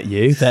run at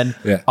you, then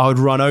I would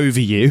run over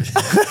you.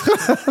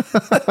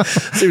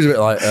 Seems a bit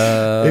like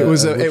it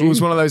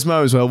was one of those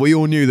moments where we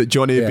all knew that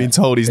Johnny had been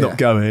told he's not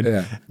going.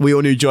 Yeah. We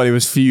all knew Johnny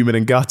was fuming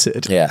and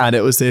gutted. Yeah. And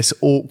it was this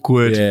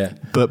awkward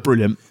but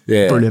brilliant.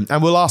 Yeah. Brilliant.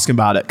 And we'll ask him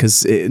about it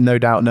because no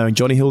doubt knowing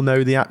Johnny, he'll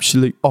know the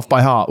absolute off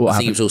by heart what happened. I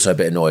think he was also a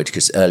bit annoyed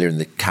because earlier in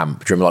the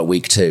camp, during like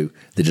week 2,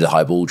 they did a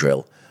high ball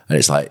drill. And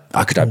it's like,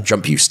 I could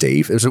jump you,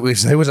 Steve. There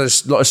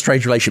was not a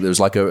strange relationship. There was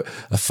like a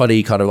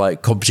funny kind of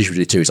like competition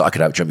between the two. It's like,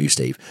 I could jump you,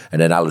 Steve.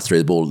 And then Alan threw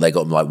the ball. They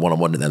got him like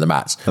one-on-one in the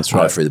mats. That's right.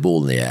 Alan threw the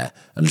ball in the air.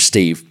 And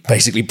Steve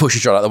basically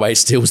pushes John out of the way,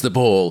 steals the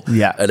ball.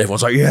 Yeah. And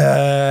everyone's like,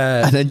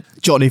 yeah. And then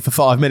Johnny for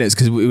 5 minutes,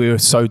 because we were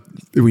so,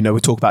 we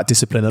talk about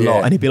discipline a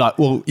lot. And he'd be like,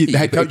 well, the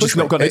head coach has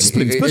not got no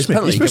discipline. He's pushed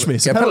me. He's pushed me.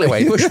 Yeah, penalty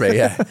away, push me,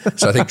 yeah.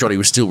 So I think Johnny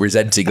was still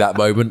resenting that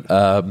moment.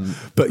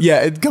 But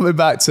yeah, coming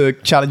back to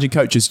challenging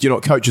coaches, you know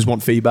what, coaches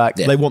want feedback.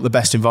 Yeah. They want the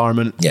best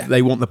environment. Yeah.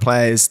 They want the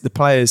players. The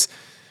players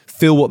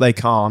feel what they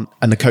can't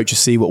and the coaches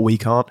see what we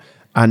can't.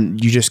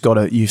 And you just got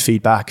to use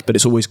feedback, but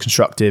it's always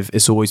constructive.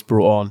 It's always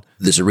brought on.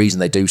 There's a reason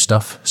they do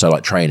stuff. So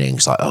like training,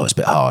 it's like, oh, it's a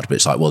bit hard. But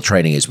it's like, well,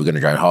 training is we're going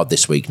to go hard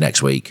this week,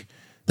 next week.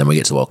 Then we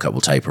get to the World Cup,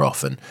 we'll taper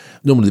off. And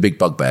normally the big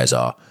bugbears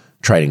are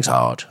training's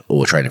hard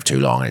or training for too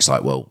long. And it's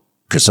like, well,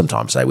 because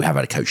sometimes we have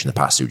had a coach in the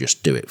past who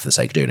just do it for the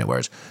sake of doing it.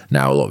 Whereas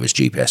now a lot of it's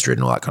GPS driven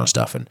and all that kind of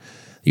stuff. And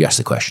you ask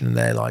the question and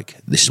they're like,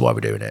 this is why we're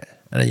doing it.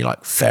 And then you're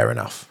like, fair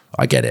enough.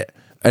 I get it.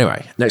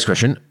 Anyway, next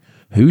question.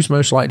 Who's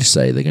most likely to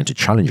say they're going to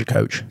challenge a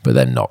coach, but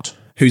they're not?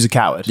 Who's a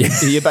coward?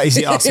 You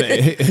basically asked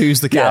me,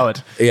 who's the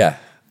coward? Yeah.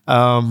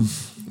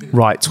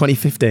 Right,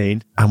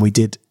 2015, and we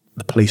did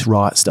the police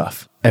riot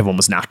stuff. Everyone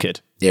was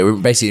knackered. Yeah, we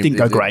basically didn't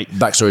go great.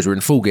 Backstories, we're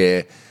in full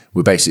gear.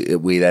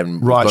 We then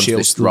riot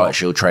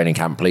shield training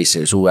camp police.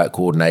 It was all about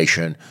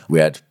coordination. We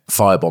had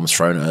firebomms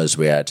thrown at us.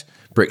 We had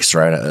bricks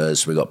thrown at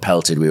us. We got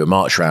pelted. We were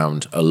marched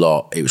around a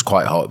lot. It was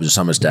quite hot. It was a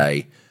summer's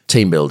day.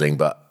 Team building,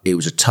 but it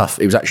was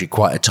actually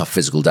quite a tough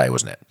physical day,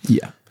 wasn't it?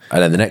 Yeah.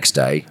 And then the next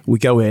day, we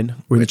go in,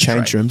 we're in the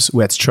change rooms,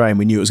 we had to train.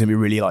 We knew it was going to be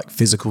really like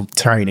physical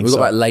training. We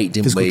got back late,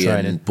 didn't we?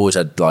 Training. And boys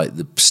had like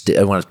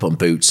everyone had to put on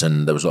boots,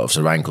 and there was a lot of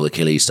sort of ankle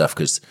Achilles stuff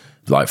because,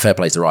 like, fair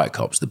play to the riot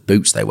cops, the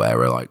boots they wear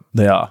are like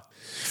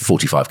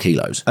 45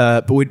 kilos.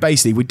 But we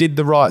did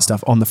the riot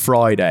stuff on the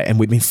Friday, and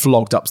we'd been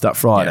flogged up to that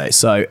Friday. Yeah.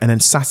 So, and then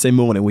Saturday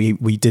morning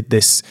we did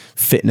this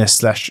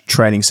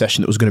fitness/training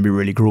session that was going to be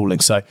really grueling.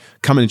 So,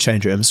 come in the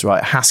change rooms,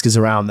 right? Haskell's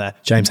around there,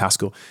 James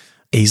Haskell.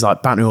 He's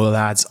like bantering all the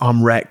lads.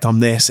 I'm wrecked.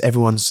 I'm this.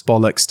 Everyone's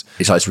bollocksed.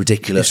 It's like, it's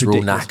ridiculous. We're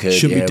all knackered.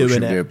 Should be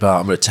doing it. But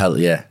I'm going to tell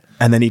you.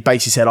 And then he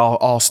basically said,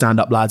 I'll stand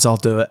up, lads. I'll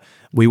do it.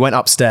 We went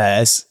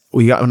upstairs.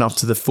 We went up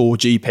to the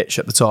 4G pitch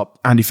at the top.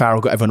 Andy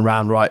Farrell got everyone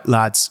around, right,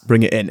 lads,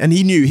 bring it in. And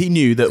he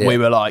knew that we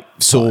were like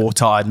sore,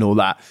 tired and all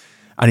that.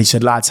 And he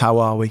said, lads, how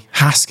are we?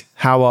 Hask,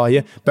 how are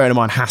you? Bearing in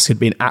mind, Hask had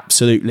been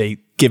absolutely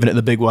giving it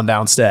the big one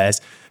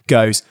downstairs.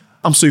 Goes,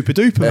 I'm super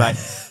duper, mate.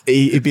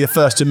 He'd be the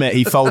first to admit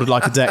he folded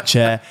like a deck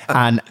chair,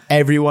 and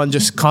everyone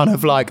just kind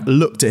of like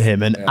looked at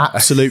him in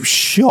absolute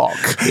shock.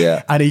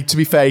 Yeah. And to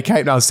be fair, he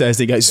came downstairs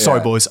and he goes, sorry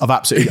boys, I've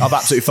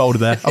absolutely folded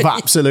there. I've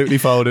absolutely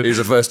folded. It was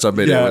the first time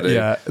meeting with him.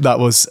 Yeah, that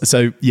was,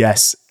 so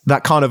yes,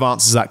 that kind of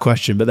answers that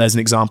question, but there's an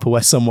example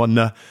where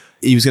someone,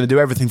 he was going to do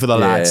everything for the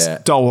lads. Yeah.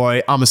 Don't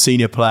worry, I'm a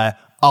senior player.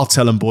 I'll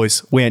tell them,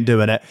 boys, we ain't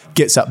doing it.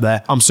 Gets up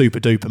there, I'm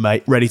super duper,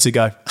 mate, ready to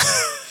go.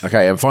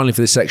 Okay, and finally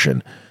for this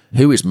section,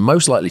 who is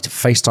most likely to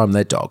FaceTime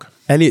their dog?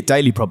 Elliot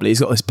Daly probably.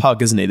 He's got this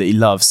pug, isn't he, that he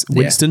loves.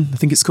 Winston, I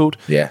think it's called.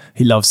 Yeah.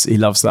 He loves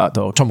that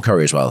dog. Tom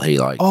Curry as well. He's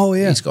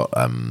got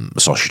a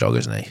sausage dog,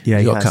 isn't he? Yeah,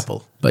 he's he got has. a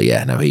couple. But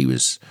yeah, no,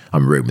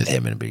 I'm rooming with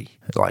him and be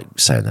like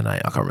saying the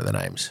name. I can't remember the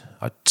names.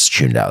 I just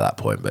tuned out at that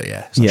point, but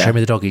yeah. So show me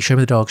the doggy, show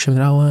me the dog, show me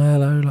the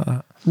hello, like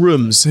that.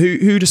 Rooms.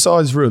 Who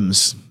decides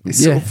rooms?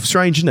 It's sort of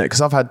strange, isn't it?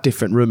 Because I've had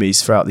different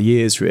roomies throughout the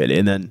years, really,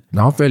 and then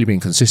No, I've really been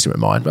consistent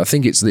with mine, but I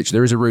think it's literally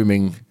there is a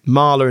rooming.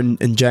 Marla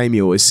and Jamie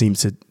always seem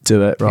to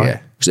do it, right?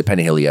 Yeah, because at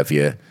Penny Hill you have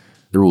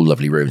they're all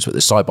lovely rooms, but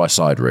there's side by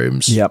side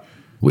rooms. Yep.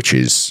 Which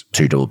is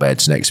 2 double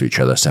beds next to each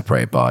other,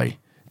 separated by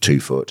 2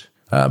 foot,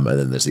 and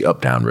then there's the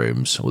up down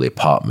rooms or the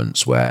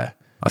apartments where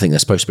I think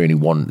there's supposed to be only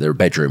one. They're a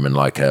bedroom and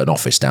like an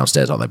office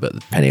downstairs, aren't they?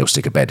 But Penny will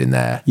stick a bed in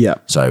there. Yeah.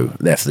 So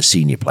they're for the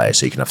senior players,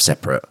 so you can have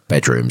separate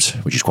bedrooms,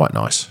 which is quite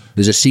nice.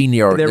 There's a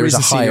senior. There is a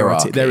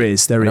hierarchy. There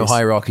is. I know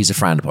hierarchies are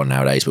frowned upon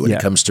nowadays, but when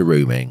it comes to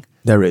rooming,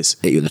 there is.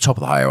 At the top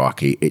of the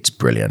hierarchy, it's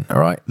brilliant.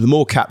 All right. The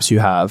more caps you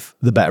have,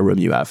 the better room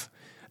you have.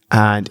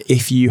 And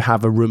if you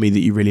have a roomie that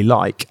you really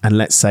like, and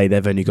let's say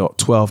they've only got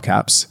 12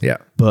 caps,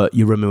 but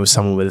you're rooming with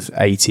someone with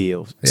 80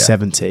 or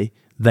 70,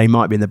 they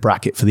might be in the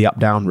bracket for the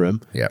up-down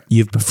room. Yeah.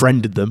 You've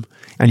befriended them,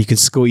 and you can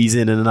squeeze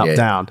in and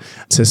up-down.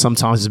 So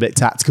sometimes it's a bit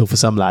tactical for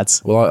some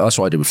lads. Well, that's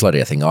what I did with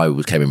Floody. I think I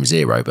came in with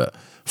 0, but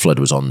Flood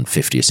was on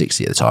 50 or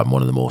 60 at the time,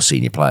 one of the more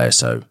senior players.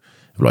 So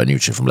like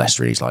Nugent from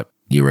Leicester, he's like,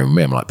 you're in with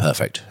me. I'm like,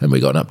 perfect. And we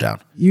got an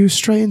up-down. You were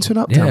straight into an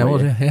up-down?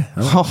 Yeah.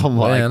 Oh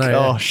my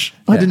gosh.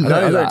 I didn't know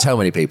that. I don't tell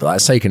many people.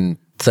 It's taken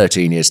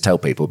 13 years to tell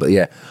people, but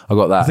yeah, I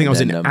got that. I think I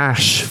was in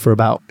Ash for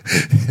about,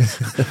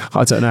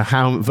 I don't know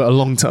how, for a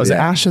long time. Was it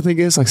Ash? I think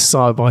it's like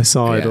side by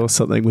side or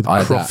something with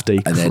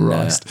Crofty. And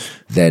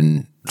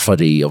then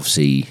Fuddy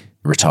obviously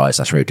retires.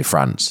 That's road to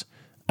France.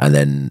 And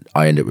then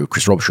I ended up with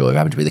Chris Robshaw, who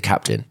happened to be the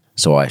captain.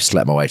 So I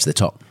slept my way to the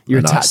top. You're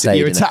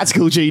a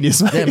tactical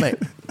genius, mate. Yeah, mate.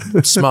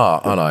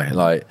 Smart, aren't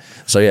I?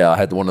 So I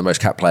had one of the most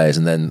cap players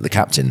and then the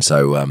captain,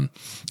 so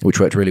which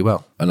worked really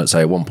well. And let's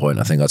say at one point,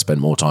 I think I'd spent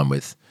more time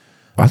with,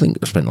 I think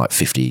I spent like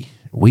 50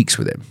 weeks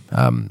with him,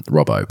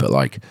 Robbo. But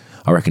like,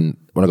 I reckon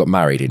when I got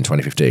married in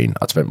 2015,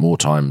 I'd spent more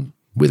time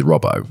with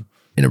Robbo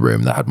in a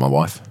room that had my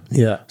wife.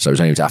 Yeah. So it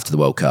was only after the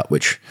World Cup,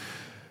 which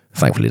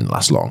thankfully didn't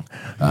last long.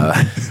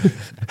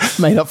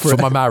 Made up for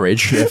my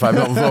marriage. If I'm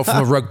not from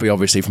a rugby,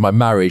 obviously, for my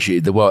marriage,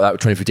 that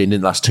 2015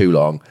 didn't last too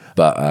long.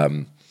 But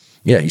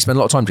you spend a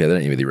lot of time together,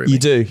 don't you, with your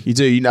roommate? You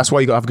do. That's why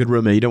you got to have a good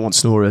roommate. You don't want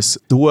snorers.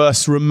 The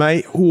worst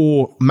roommate,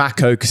 or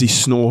Mako, because he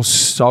snores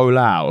so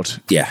loud.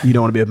 Yeah. You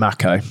don't want to be a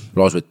Mako.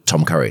 Well, I was with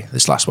Tom Curry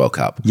this last World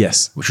Cup.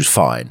 Yes. Which was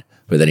fine.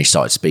 But then he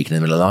started speaking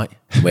in the middle of the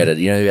night. We had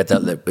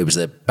it was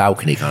the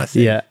balcony kind of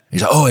thing. Yeah.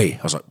 He's like, oi.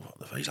 I was like, what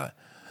the fuck? He's like,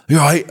 you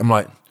all right? I'm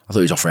like, I thought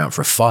he was offering out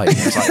for a fight.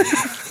 I was like,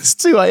 it's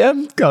 2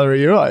 a.m,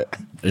 Gallery, you're right.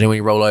 And then when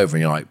you roll over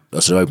and you're like, I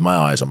sort of open my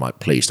eyes, I'm like,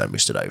 please don't be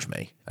stood over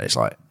me. And it's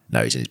like,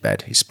 no, he's in his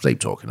bed. He's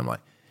sleep talking. I'm like,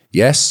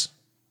 yes.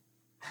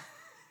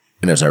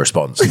 And there's no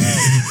response.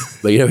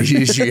 But your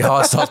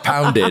heart starts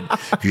pounding.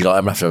 You're like,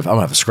 I'm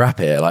gonna have a scrap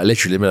here. Like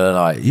literally in the middle of the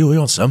night, you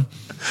want some?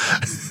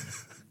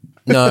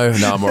 No,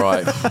 I'm all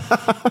right.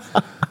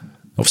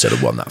 Obviously, I'd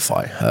have won that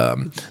fight.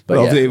 But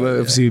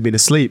obviously, you've been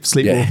asleep.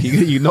 Sleepwalking.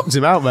 Yeah. You knocked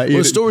him out, mate. Well,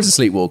 the stories of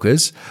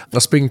sleepwalkers. I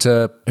was speaking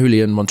to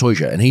Julian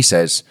Montoya, and he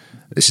says,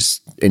 this is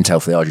intel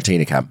for the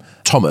Argentina camp,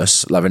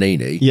 Thomas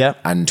Lavanini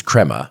and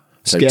Crema,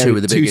 so two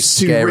of the biggest,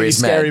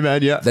 scariest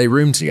men, they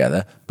roomed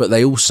together, but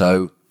they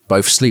also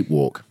both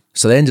sleepwalk.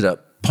 So they ended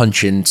up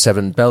punching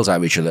 7 bells out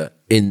of each other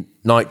in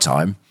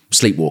nighttime,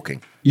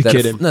 sleepwalking. You're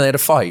kidding? No, they had a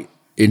fight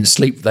in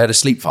sleep. They had a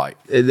sleep fight.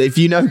 If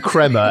you know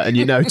Kremer and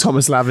you know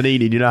Thomas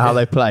Lavanini and you know how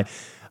they play,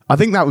 I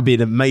think that would be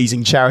an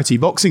amazing charity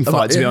boxing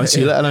fight, to be honest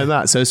with you, let alone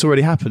that. So it's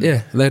already happened.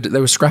 Yeah, they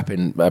were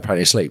scrapping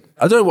apparently asleep.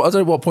 I don't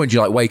know what point do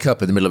you like wake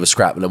up in the middle of a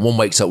scrap and then one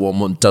wakes up,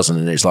 one doesn't,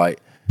 and it's like...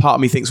 Part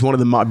of me thinks one of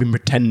them might have been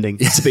pretending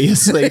to be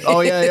asleep.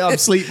 Oh, yeah, I'm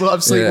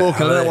sleepwalking. I don't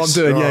know what I'm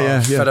doing.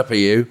 Yeah. Fed up of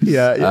you.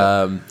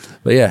 Yeah.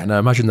 But yeah, no,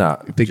 imagine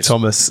that. Big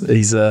Thomas,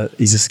 he's a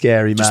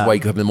scary man. Just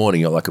wake up in the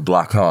morning, you're like a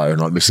black eye and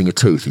like missing a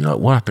tooth. And you're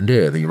like, what happened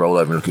here? Then you roll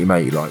over and look at your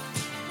mate. You're like,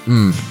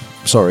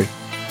 sorry.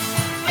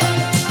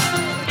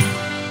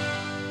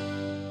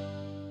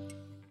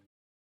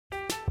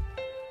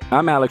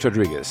 I'm Alex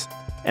Rodriguez.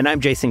 And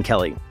I'm Jason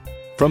Kelly.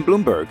 From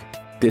Bloomberg,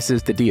 this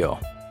is The Deal.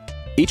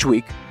 Each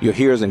week, you'll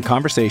hear us in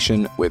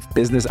conversation with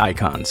business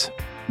icons.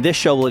 This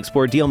show will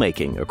explore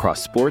deal-making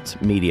across sports,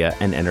 media,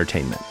 and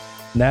entertainment.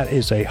 That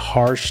is a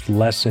harsh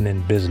lesson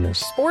in business.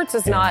 Sports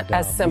is not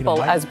as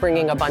simple as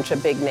bringing a bunch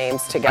of big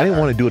names together. I didn't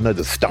want to do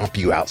another stomp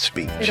you out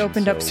speech. It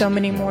opened up so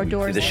many more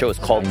doors. The show is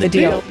called The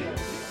Deal.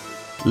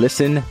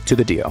 Listen to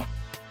The Deal.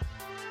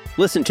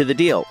 Listen to The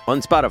Deal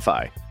on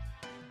Spotify.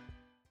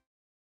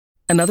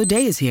 Another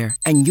day is here,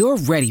 and you're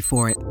ready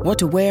for it. What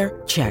to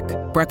wear? Check.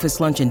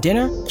 Breakfast, lunch, and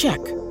dinner? Check.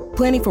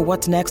 Planning for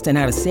what's next and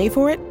how to save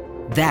for it?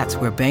 That's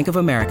where Bank of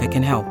America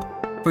can help.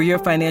 For your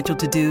financial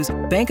to-dos,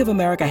 Bank of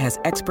America has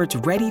experts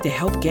ready to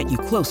help get you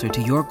closer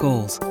to your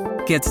goals.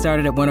 Get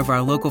started at one of our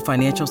local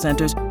financial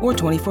centers or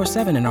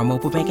 24/7 in our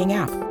mobile banking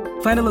app.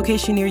 Find a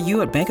location near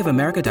you at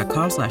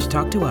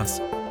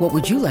bankofamerica.com/talktous. What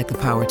would you like the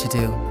power to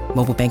do?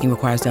 Mobile banking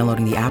requires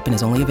downloading the app and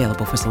is only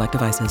available for select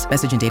devices.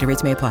 Message and data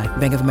rates may apply.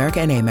 Bank of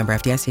America NA, member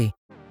FDIC.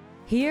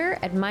 Here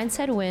at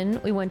Mindset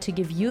Win, we want to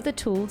give you the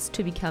tools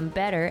to become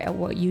better at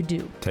what you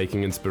do.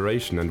 Taking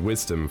inspiration and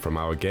wisdom from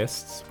our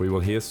guests, we will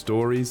hear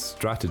stories,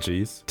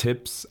 strategies,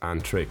 tips,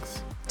 and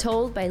tricks.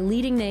 Told by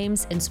leading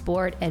names in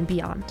sport and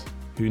beyond.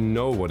 Who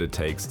know what it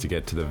takes to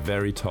get to the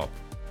very top.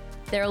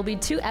 There will be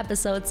 2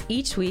 episodes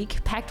each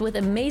week, packed with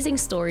amazing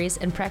stories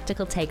and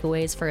practical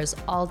takeaways for us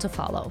all to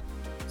follow.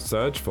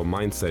 Search for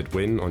Mindset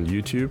Win on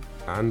YouTube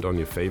and on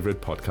your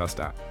favorite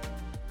podcast app.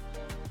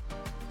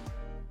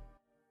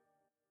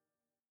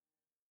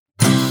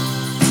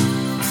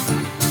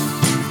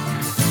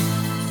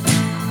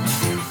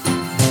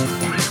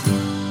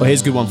 Well,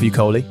 here's a good one for you,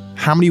 Coley.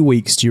 How many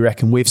weeks do you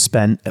reckon we've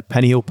spent at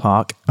Penny Hill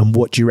Park, and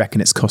what do you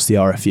reckon it's cost the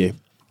RFU?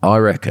 I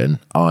reckon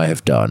I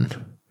have done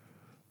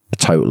a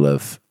total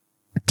of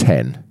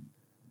 10.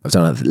 I've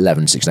done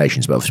 11 Six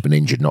Nations, but I've just been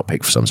injured, not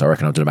picked for some, so I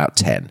reckon I've done about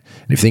 10. And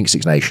if you think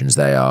Six Nations,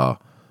 they are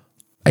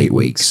 8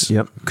 weeks.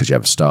 Yep. Because you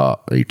have a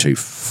start, you 2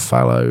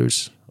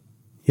 fallows.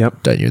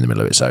 Yep. Don't you, in the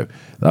middle of it? So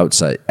I would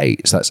say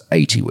 8. So that's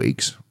 80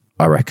 weeks.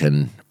 I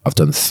reckon I've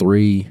done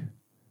 3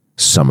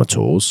 summer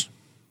tours,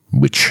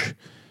 which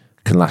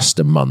can last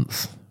a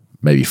month,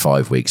 maybe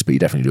 5 weeks, but you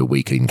definitely do a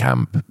week in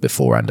camp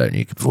beforehand, don't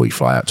you? Before you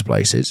fly out to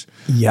places.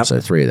 Yep. So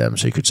 3 of them.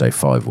 So you could say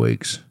 5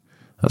 weeks.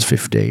 That's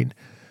 15.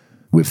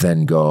 We've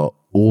then got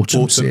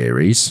autumn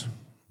series.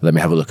 Let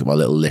me have a look at my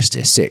little list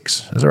here.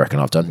 6, as I reckon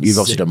I've done. You've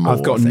obviously done more.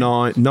 I've got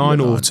 9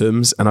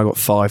 autumns, and I've got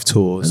 5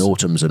 tours. And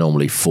autumns are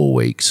normally 4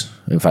 weeks.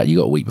 In fact, you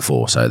got a week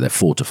before, so they're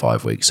 4 to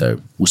 5 weeks. So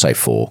we'll say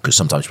 4, because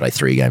sometimes you play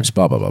 3 games,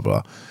 blah, blah, blah,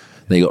 blah.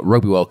 Then you got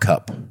Rugby World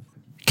Cup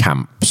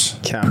camps.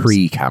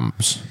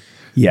 Pre-camps.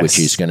 Yes. Which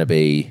is going to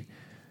be,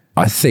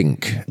 I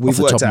think, off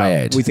the top of my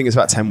head. We think it's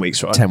about 10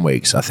 weeks, right? 10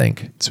 weeks, I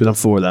think. So we've done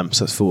 4 of them,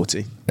 so that's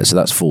 40. So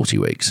that's 40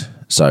 weeks.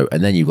 So,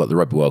 and then you've got the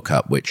Rugby World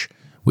Cup, which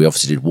we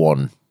obviously did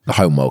one, the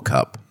home World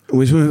Cup.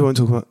 Which one do you want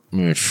to talk about?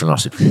 It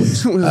lasted 4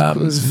 weeks.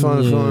 It's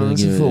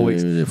 4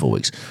 weeks. 4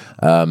 weeks.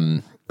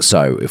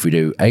 So if we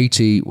do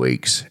 80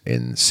 weeks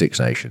in Six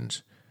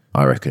Nations,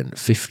 I reckon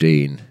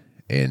 15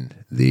 in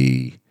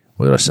the,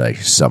 what did I say,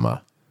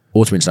 summer.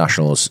 Autumn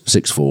internationals,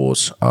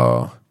 6-4s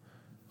are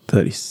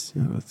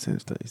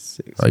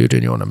 36. Oh, you're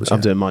doing your numbers.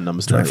 I'm doing my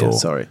numbers now. Yeah,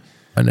 sorry.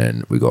 And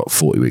then we got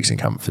 40 weeks in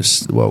camp for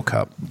the World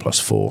Cup plus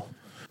 4.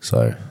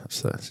 So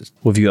that's just.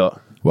 What have you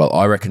got? Well,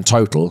 I reckon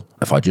total,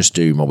 if I just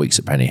do my weeks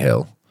at Penny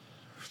Hill,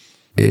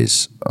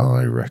 is,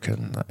 I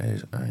reckon that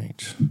is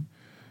 8,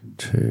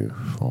 2,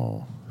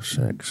 4,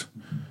 6,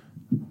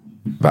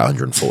 about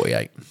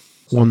 148.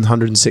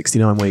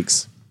 169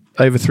 weeks.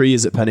 Over 3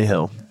 years at Penny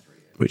Hill,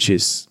 which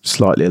is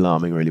slightly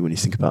alarming, really, when you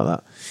think about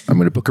that. I'm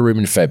going to book a room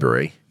in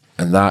February,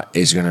 and that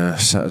is going to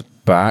set us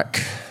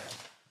back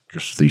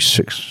just these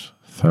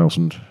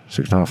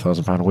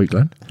 £6,500 a week,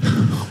 Glenn.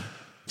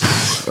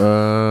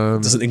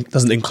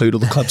 Doesn't include all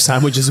the club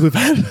sandwiches we've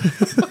had.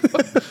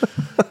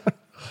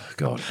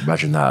 God,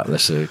 imagine that.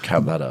 Let's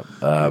count that up.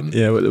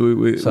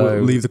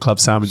 We'll leave the club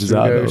sandwiches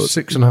out.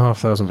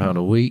 £6,500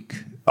 a week.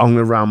 I'm going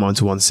to round mine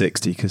to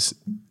 160 because,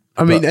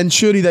 and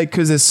surely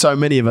because there's so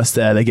many of us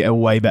there, they get a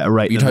way better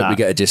rate. You'd hope we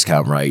get a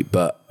discount rate,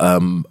 but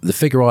the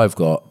figure I've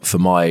got for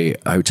my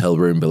hotel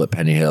room bill at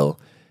Penny Hill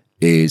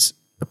is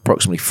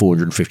approximately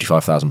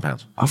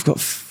 £455,000. I've got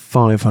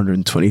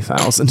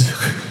 520,000.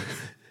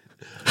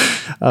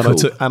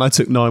 And I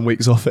took 9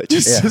 weeks off it.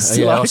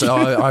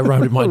 I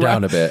rounded mine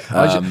down a bit.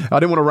 I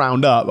didn't want to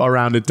round up. I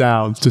rounded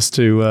down just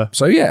to.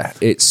 So yeah,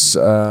 it's.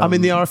 I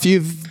mean, there are a few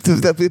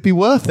that would be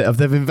worth it if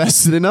they've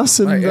invested in us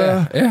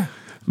and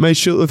made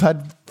sure we've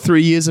had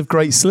 3 years of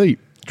great sleep.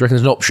 Do you reckon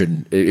there's an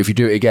option if you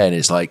do it again?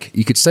 It's like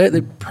you could stay at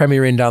the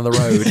Premier Inn down the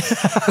road.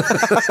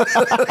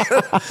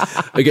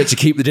 I get to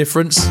keep the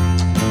difference.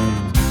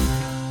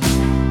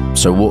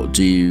 So what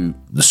do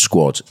the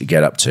squad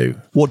get up to?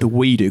 What do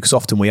we do? Because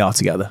often we are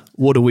together.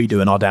 What do we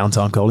do in our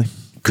downtime, Coley?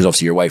 Because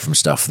obviously you're away from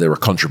stuff. There are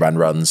contraband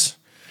runs,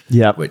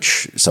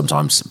 which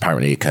sometimes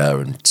apparently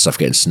occur, and stuff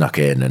getting snuck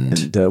in. And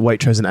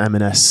Waitrose and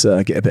M&S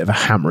get a bit of a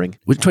hammering.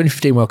 With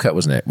 2015 World Cup,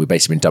 wasn't it? We'd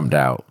basically been dumped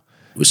out.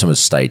 Someone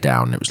stayed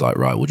down, and it was like,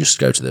 right, we'll just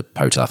go to the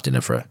hotel after dinner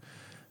for a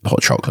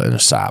hot chocolate and a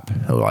sap.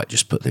 Or like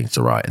just put things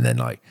to right. And then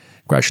like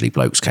gradually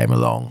blokes came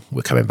along.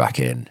 We're coming back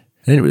in. And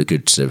then it was a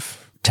good sort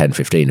of 10,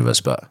 15 of us,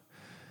 but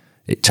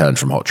it turned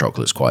from hot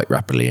chocolates quite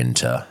rapidly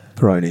into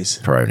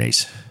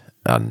Peronis.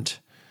 And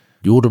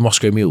you ordered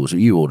Moscow mules.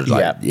 You ordered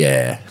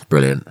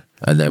brilliant.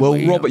 And then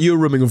Robert, you were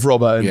rooming with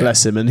Robert, and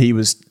bless him, and he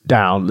was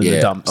down in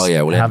the dumps. Oh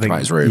yeah, we'll have him out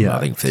his room. I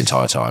think for the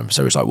entire time.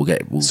 So it's like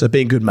so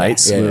being good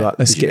mates, we're like,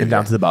 let's get him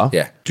down to the bar.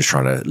 Yeah, just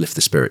trying to lift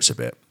the spirits a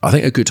bit. I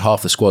think a good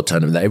half the squad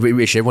turned up.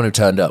 Everyone who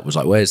turned up was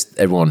like, "Where's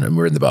everyone?" And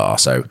we're in the bar,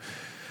 so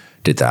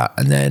did that.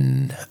 And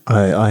then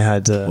I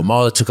had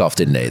Marla took off,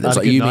 didn't he? There was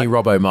like you, me,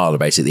 Robbo, Marla,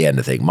 basically at the end.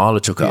 I think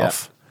Marla took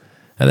off,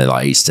 and then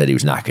like he said he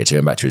was knackered, so he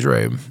went back to his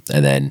room,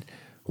 and then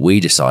we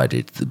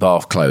decided the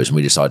bar closed, and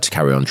we decided to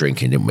carry on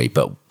drinking, didn't we?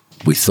 But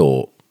we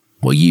thought.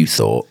 Well, you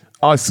thought.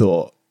 I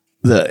thought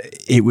that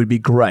it would be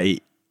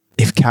great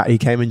if Catty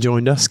came and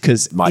joined us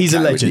because he's a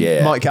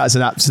legend. Mike Cat's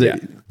an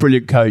absolute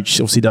brilliant coach.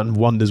 Obviously done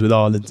wonders with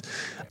Ireland.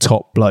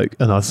 Top bloke.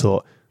 And I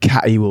thought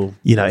Catty will,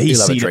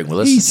 he's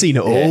seen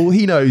it all.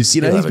 He knows,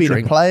 he's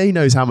been a player. He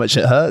knows how much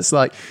it hurts.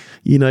 Like,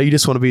 you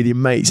just want to be with your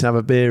mates and have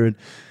a beer and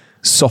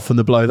soften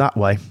the blow that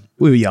way.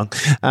 We were young.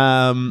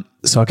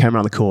 So I came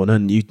around the corner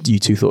and you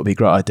two thought it'd be a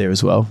great idea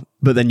as well.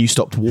 But then you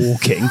stopped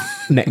walking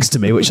next to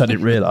me, which I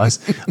didn't realise,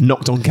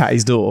 knocked on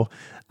Catty's door,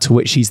 to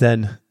which he's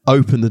then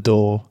opened the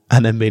door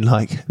and then been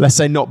like, let's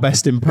say not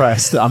best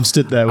impressed that I'm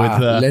stood there with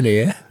Lenny,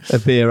 a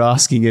beer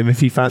asking him if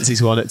he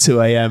fancies one at 2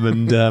 a.m.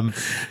 and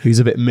he's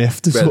a bit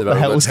miffed as what the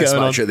hell's going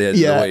on. At the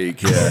end of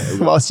the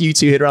week, Whilst you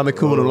two hid around the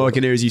corner, all I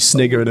can hear is you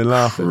sniggering and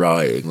laughing.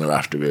 Right, we're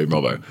after me and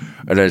Robbo.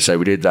 And then so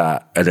we did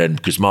that, and then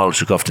because Marla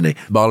took off, didn't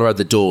he? Marla had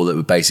the door that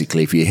would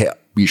basically, if you hit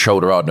your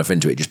shoulder hard enough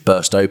into it, just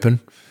burst open.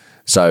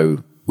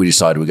 So we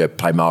decided we'd go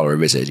play Marla a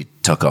visit. He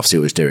took off, see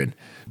what he was doing.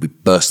 We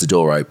burst the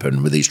door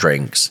open with these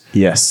drinks.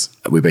 Yes.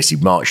 We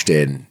basically marched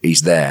in.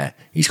 He's there.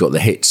 He's got the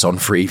hits on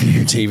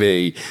Freeview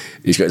TV.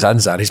 He's got his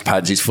hands down his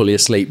pants. He's fully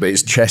asleep, but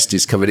his chest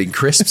is covered in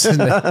crisps.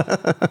 Isn't it?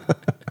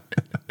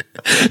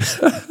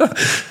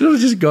 I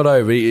just got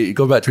home. He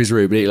got back to his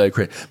room and ate a load of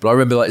crisps. But I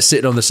remember like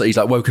sitting on the seat. He's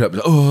like woken up.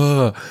 And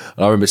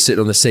I remember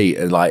sitting on the seat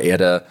and like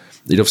he'd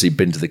obviously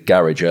been to the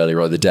garage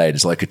earlier on the day and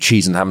it's like a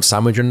cheese and ham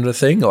sandwich under the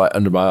thing, like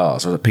under my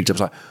arse. So I picked up, I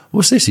was like,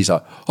 what's this? He's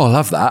like, oh, I'll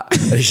have that.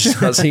 And he just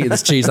starts eating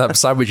this cheese and ham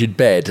sandwich in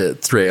bed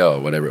at 3 or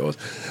whatever it was.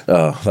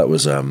 Oh, that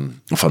was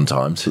fun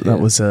times. That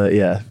was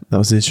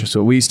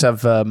interesting. We used to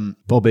have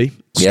Bobby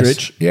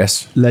Stridge.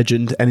 Yes.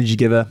 Legend, energy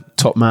giver,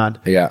 top man.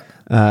 Yeah.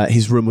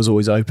 His room was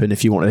always open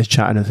if you wanted to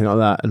chat and anything like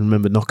that. And I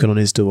remember knocking on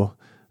his door.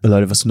 A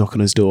load of us knock on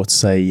his door to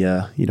say,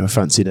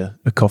 fancied a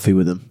coffee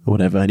with him or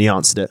whatever. And he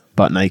answered it,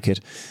 butt naked.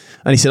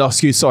 And he said,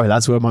 sorry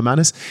lads, where are my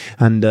manners?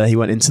 And he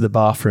went into the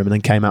bathroom and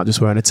then came out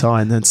just wearing a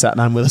tie and then sat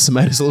down with us and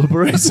made us all a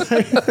burrito.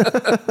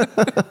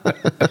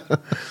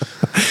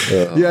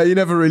 Yeah, you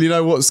never really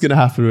know what's going to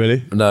happen,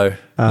 really. No.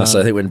 So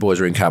I think when boys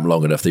are in camp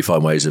long enough, they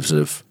find ways of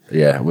sort of,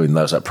 when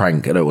there was that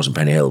prank, I know it wasn't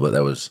Penny Hill, but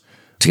there was,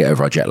 to get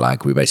over our jet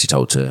lag, we were basically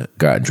told to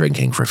go out and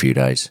drinking for a few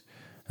days.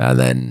 And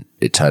then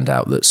it turned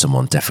out that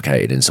someone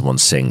defecated in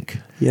someone's sink.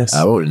 Yes.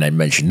 I won't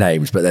mention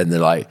names, but then they're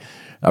like,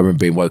 I remember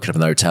being woken up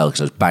in the hotel because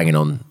I was banging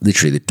on,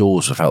 literally the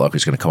doors felt like it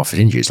was going to come off its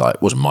hinges. Like,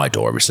 it wasn't my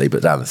door, obviously,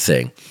 but down the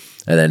thing.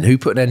 And then who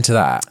put an end to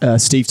that?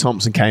 Steve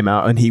Thompson came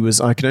out and he was,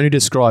 I can only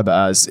describe it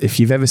as, if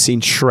you've ever seen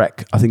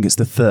Shrek, I think it's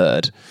the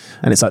third,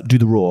 and it's like, do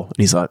the roar. And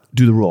he's like,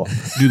 do the roar,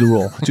 do the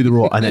roar, do the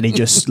roar. And then he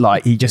just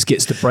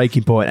gets to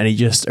breaking point and he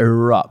just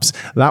erupts.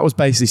 That was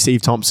basically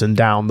Steve Thompson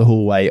down the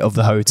hallway of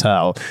the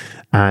hotel.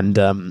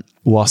 And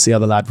whilst the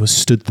other lad was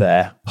stood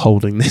there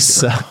holding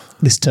this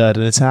turd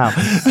in a towel.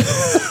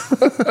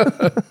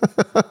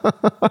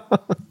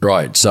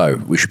 Right, so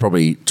we should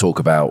probably talk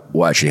about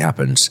what actually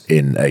happens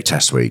in a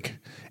test week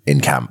in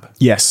camp.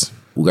 Yes.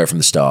 We'll go from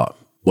the start.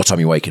 What time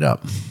are you waking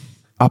up?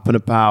 Up and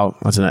about,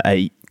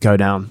 8, go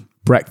down.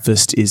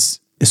 Breakfast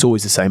it's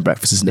always the same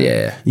breakfast, isn't it?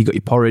 Yeah. You've got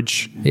your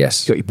porridge.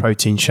 Yes. You've got your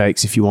protein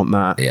shakes if you want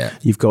that. Yeah.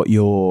 You've got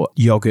your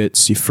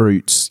yogurts, your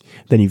fruits.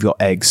 Then you've got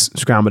eggs,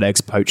 scrambled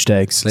eggs, poached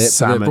eggs,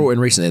 salmon. They brought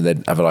in recently,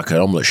 they have like an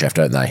omelette chef,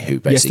 don't they?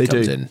 Who basically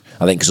comes in.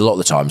 I think because a lot of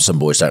the time some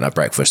boys don't have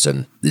breakfast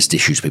and there's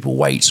issues, people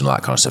weights and all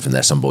that kind of stuff in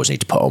there. Some boys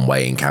need to put on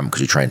weight in camp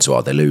because we train so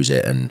hard they lose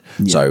it. And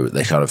so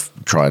they kind of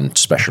try and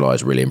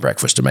specialise really in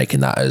breakfast and making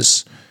that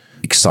as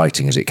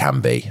exciting as it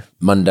can be.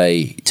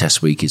 Monday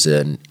test week is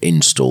an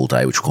install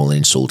day, which we call an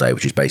install day,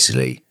 which is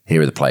basically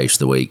here are the plays for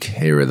the week,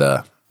 here are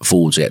the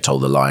forwards get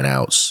told the line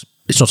outs.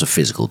 It's not a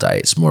physical day,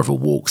 it's more of a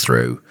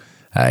walkthrough.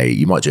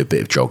 You might do a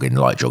bit of jogging,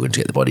 light jogging to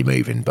get the body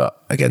moving,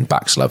 but again,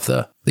 backs love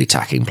the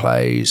attacking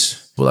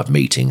plays. We'll have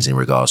meetings in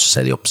regards to,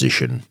 say, the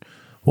opposition,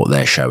 what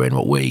they're showing,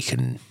 what we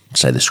can,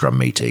 say, the scrum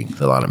meeting,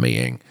 the lineup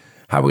meeting,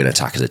 how we're going to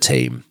attack as a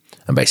team.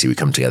 And basically we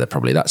come together,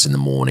 probably that's in the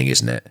morning,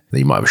 isn't it? Then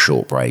you might have a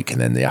short break, and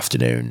then the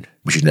afternoon,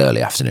 which is an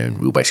early afternoon,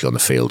 we'll basically on the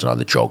field and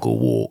either jog or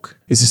walk.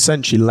 It's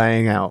essentially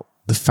laying out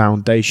the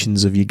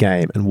foundations of your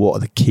game and what are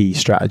the key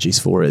strategies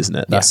for it, isn't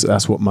it?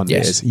 That's what Monday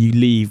is. You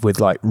leave with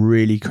like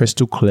really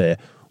crystal clear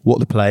what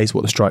the plays,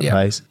 what the strike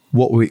plays,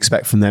 what we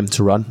expect from them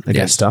to run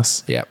against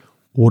us. Yeah.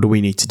 What do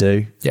we need to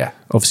do? Yeah.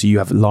 Obviously, you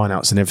have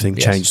lineouts and everything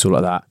changed, all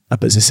like that.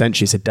 But it's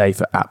essentially, it's a day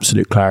for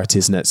absolute clarity,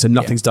 isn't it? So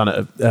nothing's done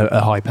at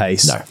a high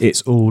pace. No.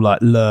 It's all like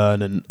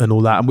learn and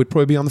all that. And we'd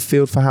probably be on the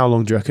field for how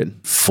long, do you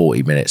reckon?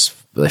 40 minutes,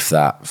 if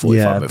that,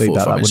 45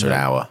 minutes to an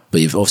hour.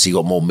 But you've obviously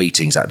got more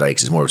meetings that day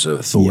because it's more of a sort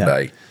of thought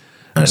day.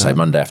 And I say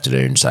Monday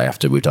afternoon, say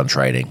after we've done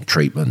training,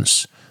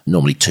 treatments,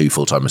 normally 2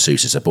 full-time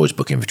masseuses. So boys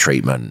book in for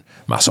treatment,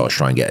 massage,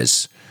 try and get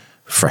as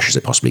fresh as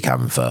it possibly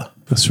can for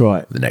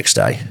the next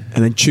day.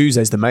 And then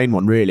Tuesday's the main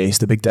one, really. It's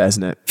the big day,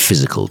 isn't it?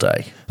 Physical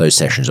day. Those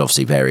sessions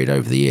obviously varied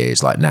over the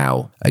years. Like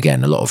now,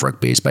 again, a lot of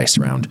rugby is based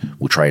around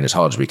we'll train as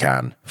hard as we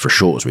can for as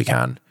short as we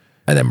can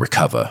and then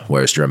recover.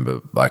 Whereas do you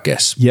remember, I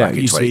guess, back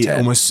in 2010,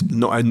 almost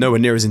nowhere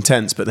near as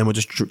intense, but then we'll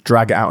just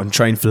drag it out and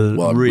train for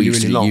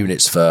really long.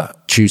 Units for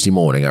Tuesday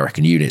morning, I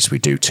reckon units we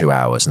do 2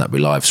 hours, and that'd be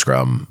live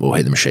scrum or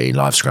hit the machine,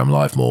 live scrum,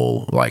 live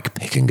maul, like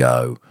pick and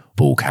go,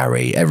 ball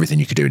carry, everything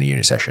you could do in a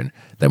unit session.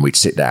 Then we'd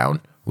sit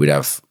down, we'd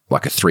have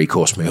like a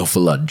 3-course meal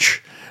for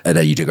lunch, and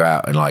then you'd go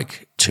out and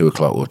like 2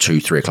 o'clock or 3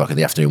 o'clock in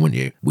the afternoon, wouldn't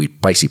you?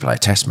 We'd basically play a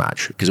test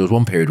match because there was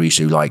one period we used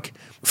to do like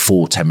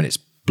 4 10-minute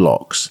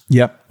blocks.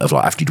 Of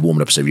like after you'd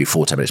warmed up, so you do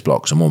 4 10-minute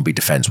blocks, and one would be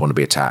defence, one would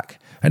be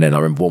attack. And then I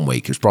remember one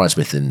week it was Brian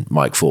Smith and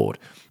Mike Ford.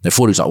 Now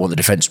Ford was like, I want the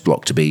defence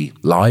block to be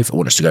live. I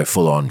want us to go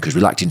full on because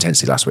we lacked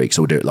intensity last week,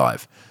 so we'll do it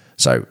live.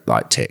 So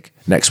like tick.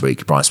 Next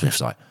week, Brian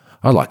Smith's like,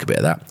 I like a bit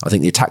of that. I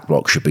think the attack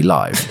block should be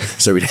live.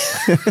 So we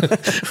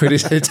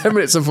did 10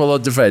 minutes of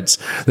full-on defence.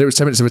 Then it was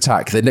 10 minutes of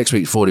attack. Then next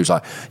week, Fordy was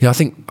like, I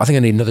think I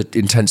need another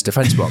intense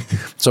defence block.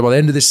 So by the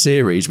end of this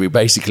series, we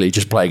basically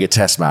just playing a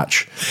test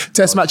match.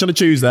 Test match on a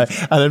Tuesday,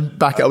 and then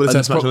back it up with a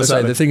test match on a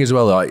Saturday. The thing as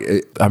well, like,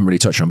 I haven't really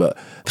touched on, but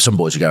some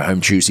boys would go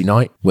home Tuesday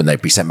night when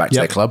they'd be sent back to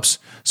their clubs.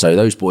 So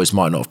those boys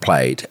might not have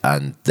played,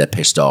 and they're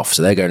pissed off.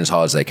 So they're going as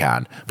hard as they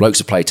can. Blokes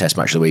have played test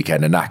match of the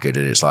weekend and knackered,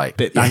 and it's like...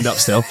 Bit banged up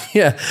still.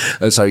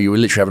 And so you were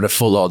literally having a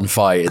full-on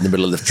fight in the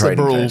middle of the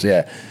training phase.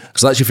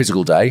 So that's your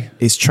physical day.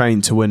 It's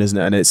trained to win, isn't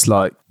it? And it's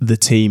like the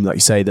team, like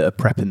you say, that are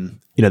prepping,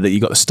 that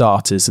you got the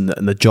starters, and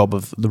the job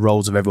of the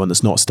roles of everyone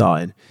that's not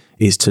starting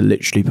is to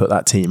literally put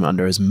that team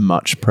under as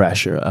much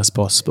pressure as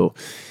possible.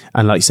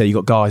 And like you say, you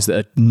got guys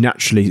that are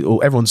naturally,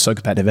 or everyone's so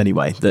competitive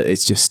anyway, that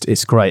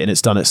it's great, and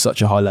it's done at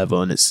such a high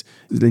level. And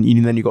then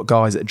you've got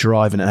guys that are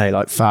driving it. Hey,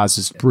 like Faz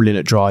is brilliant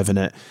at driving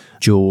it,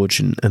 George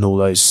and all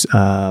those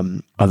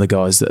other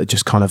guys that are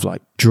just kind of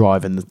like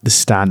driving the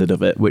standard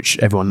of it, which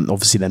everyone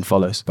obviously then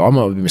follows. But I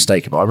might be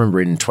mistaken, but I remember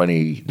in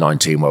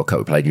 2019 World Cup,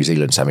 we played New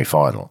Zealand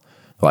semi-final.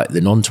 Like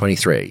the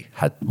non-23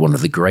 had one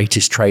of the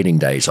greatest training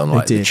days on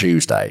like the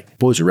Tuesday.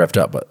 Boys were revved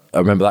up, but I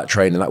remember that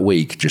training that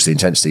week, just the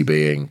intensity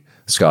being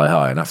sky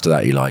high. And after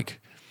that,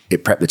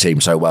 it prepped the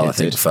team so well. I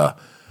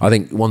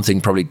think one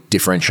thing probably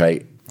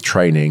differentiate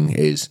training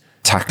is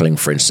tackling,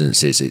 for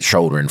instance, is it's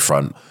shoulder in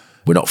front.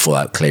 We're not full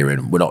out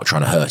clearing. We're not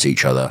trying to hurt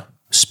each other,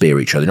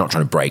 spear each other, not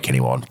trying to break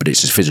anyone, but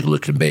it's as physical as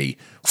it can be,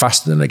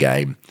 faster than a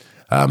game.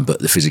 But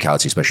the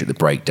physicality, especially at the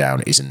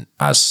breakdown, isn't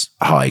as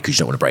high because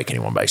you don't want to break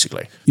anyone,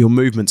 basically. Your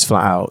movement's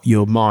flat out.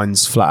 Your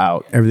mind's flat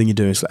out. Everything you're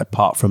doing is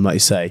apart from, like you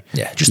say...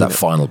 Yeah, just that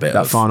final bit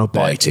of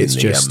bite in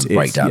the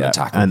breakdown and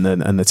tackle.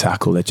 And the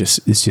tackle, it's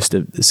just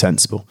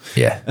sensible.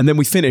 Yeah. And then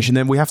we finish, and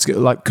then we have to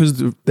go,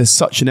 because there's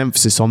such an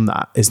emphasis on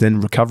that, is then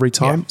recovery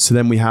time. Yeah. So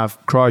then we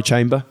have cryo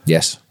chamber.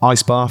 Yes.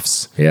 Ice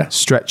baths. Yeah.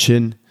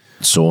 Stretching.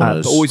 Saunas.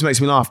 It always makes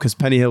me laugh because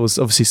Penny Hill was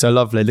obviously so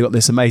lovely. They've got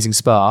this amazing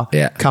spa.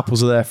 Yeah.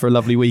 Couples are there for a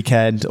lovely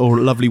weekend or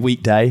a lovely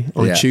weekday.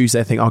 On a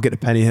Tuesday, I think I'll get to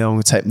Penny Hill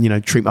and take,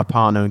 treat my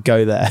partner and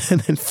go there. And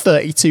then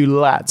 32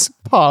 lads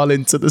pile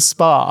into the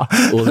spa.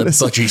 All the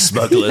budgie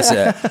smugglers,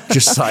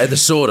 just sat in the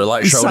sauna,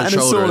 like shoulder to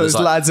shoulder. There's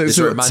like this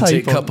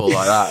romantic couple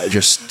like that,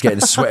 just getting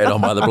sweated on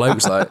by the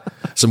blokes. Like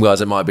some guys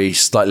that might be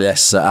slightly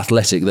less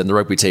athletic than the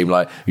rugby team.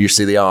 Like you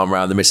see the arm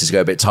around the missus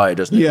go a bit tighter,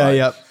 doesn't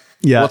it?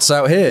 Yeah. What's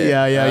out here?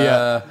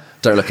 Yeah.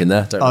 Don't look in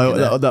there.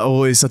 That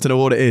always, I don't know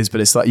what it is, but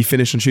it's like you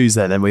finish on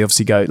Tuesday, and then we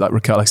obviously go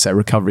like I say,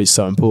 recovery is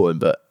so important.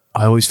 But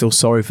I always feel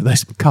sorry for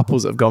those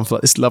couples that have gone for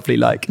like this lovely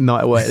like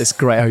night away at this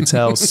great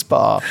hotel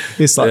spa.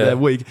 It's like their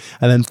week,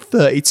 and then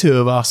 32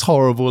 of us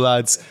horrible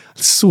lads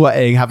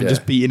sweating, having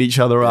just beaten each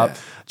other up.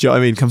 Do you know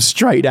what I mean? Come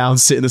straight down,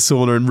 sit in the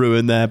sauna and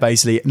ruin their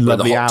basically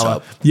lovely hour.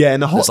 Tub. Yeah,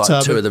 in the hot tub.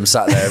 There's like 2 of them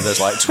sat there, and there's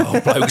like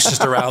 12 blokes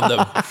just around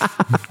them.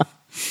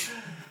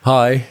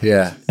 Hi,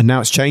 yeah. And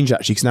now it's changed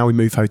actually, because now we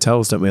move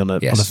hotels, don't we, on a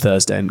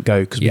Thursday and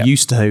go, because we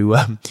used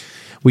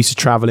to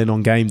travel in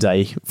on game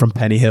day from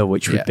Penny Hill,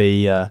 which would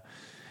be a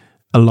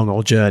long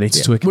old journey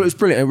to Twickenham. Well, it was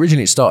brilliant.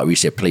 Originally it started, we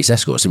used to get police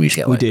escorts, and we used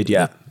to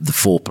get the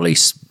 4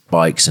 police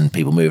bikes and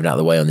people moving out of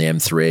the way on the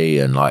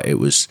M3, and like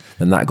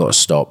and that got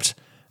stopped,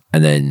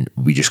 and then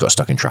we just got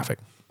stuck in traffic.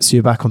 So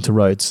you're back onto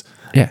roads.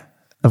 Yeah.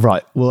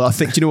 Right. Well, I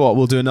think, do you know what?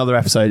 We'll do another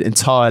episode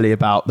entirely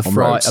about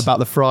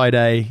the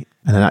Friday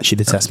and then actually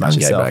the test match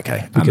itself.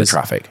 Okay. And the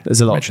traffic. There's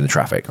a lot. Mention the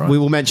traffic, right? We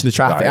will mention the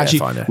traffic.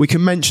 Actually, we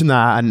can mention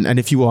that, and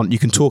if you want, you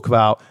can talk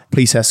about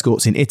police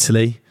escorts in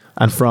Italy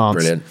and France.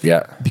 Brilliant.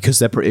 Yeah. Because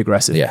they're pretty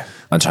aggressive. Yeah.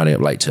 And turning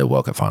up late to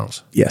World Cup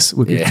finals. Yes,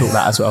 we can talk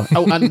that as well.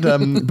 Oh,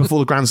 and before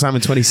the Grand Slam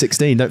in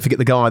 2016, don't forget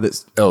the guy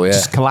that's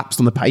just collapsed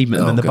on the pavement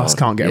and then the bus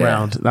can't get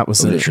around. That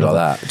was literally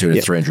like that, doing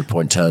a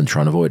 300-point turn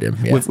trying to avoid him.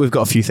 Yeah. We've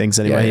got a few things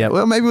anyway. Yeah.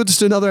 Well, maybe we'll just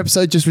do another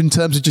episode just in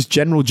terms of just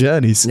general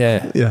journeys.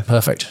 Yeah.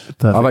 Perfect.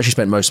 I've actually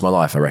spent most of my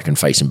life, I reckon,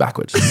 facing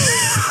backwards.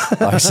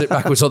 I sit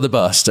backwards on the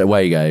bus at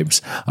away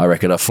games. I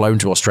reckon I've flown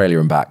to Australia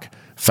and back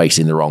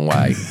facing the wrong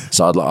way.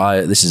 So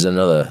this is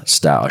another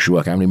stat. I should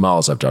work out how many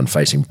miles I've done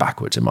facing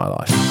backwards in my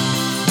life.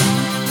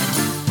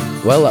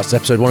 Well, that's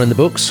episode 1 in the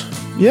books.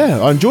 Yeah,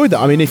 I enjoyed that.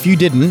 I mean, if you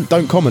didn't,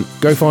 don't comment.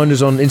 Go find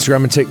us on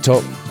Instagram and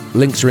TikTok.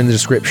 Links are in the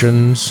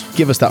descriptions.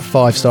 Give us that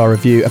 5-star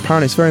review.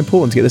 Apparently it's very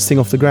important to get this thing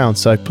off the ground,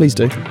 so please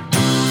do.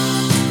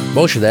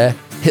 Whilst you're there,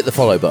 hit the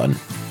follow button.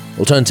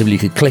 Alternatively, you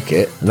could click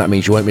it, and that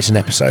means you won't miss an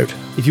episode.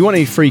 If you want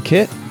any free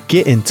kit,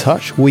 get in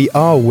touch. We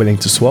are willing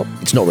to swap.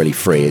 It's not really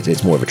free,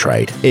 it's more of a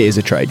trade. It is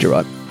a trade, you're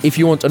right. If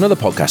you want another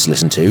podcast to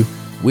listen to,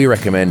 we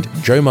recommend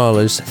Joe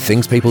Marler's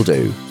Things People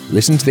Do.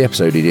 Listen to the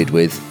episode he did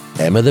with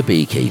Emma the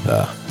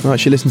Beekeeper. I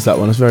actually listened to that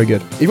one, it's very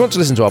good. If you want to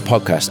listen to our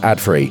podcast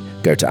ad-free,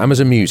 go to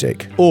Amazon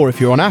Music. Or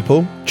if you're on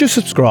Apple, just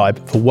subscribe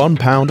for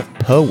 £1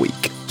 per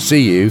week.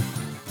 See you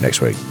next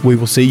week. We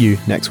will see you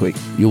next week.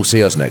 You'll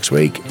see us next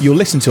week. You'll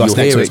listen to us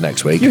next week. You'll hear us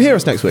next week. You'll hear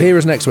us next week. Hear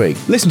us next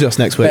week. Listen to us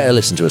next week. Better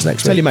listen to us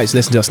next week. Tell your mates to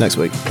listen to us next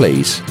week.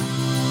 Please.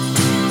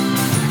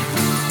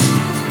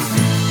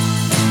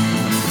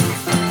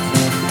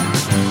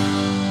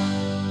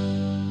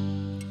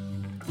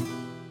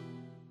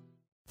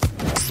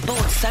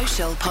 Sports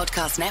Social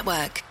Podcast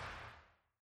Network.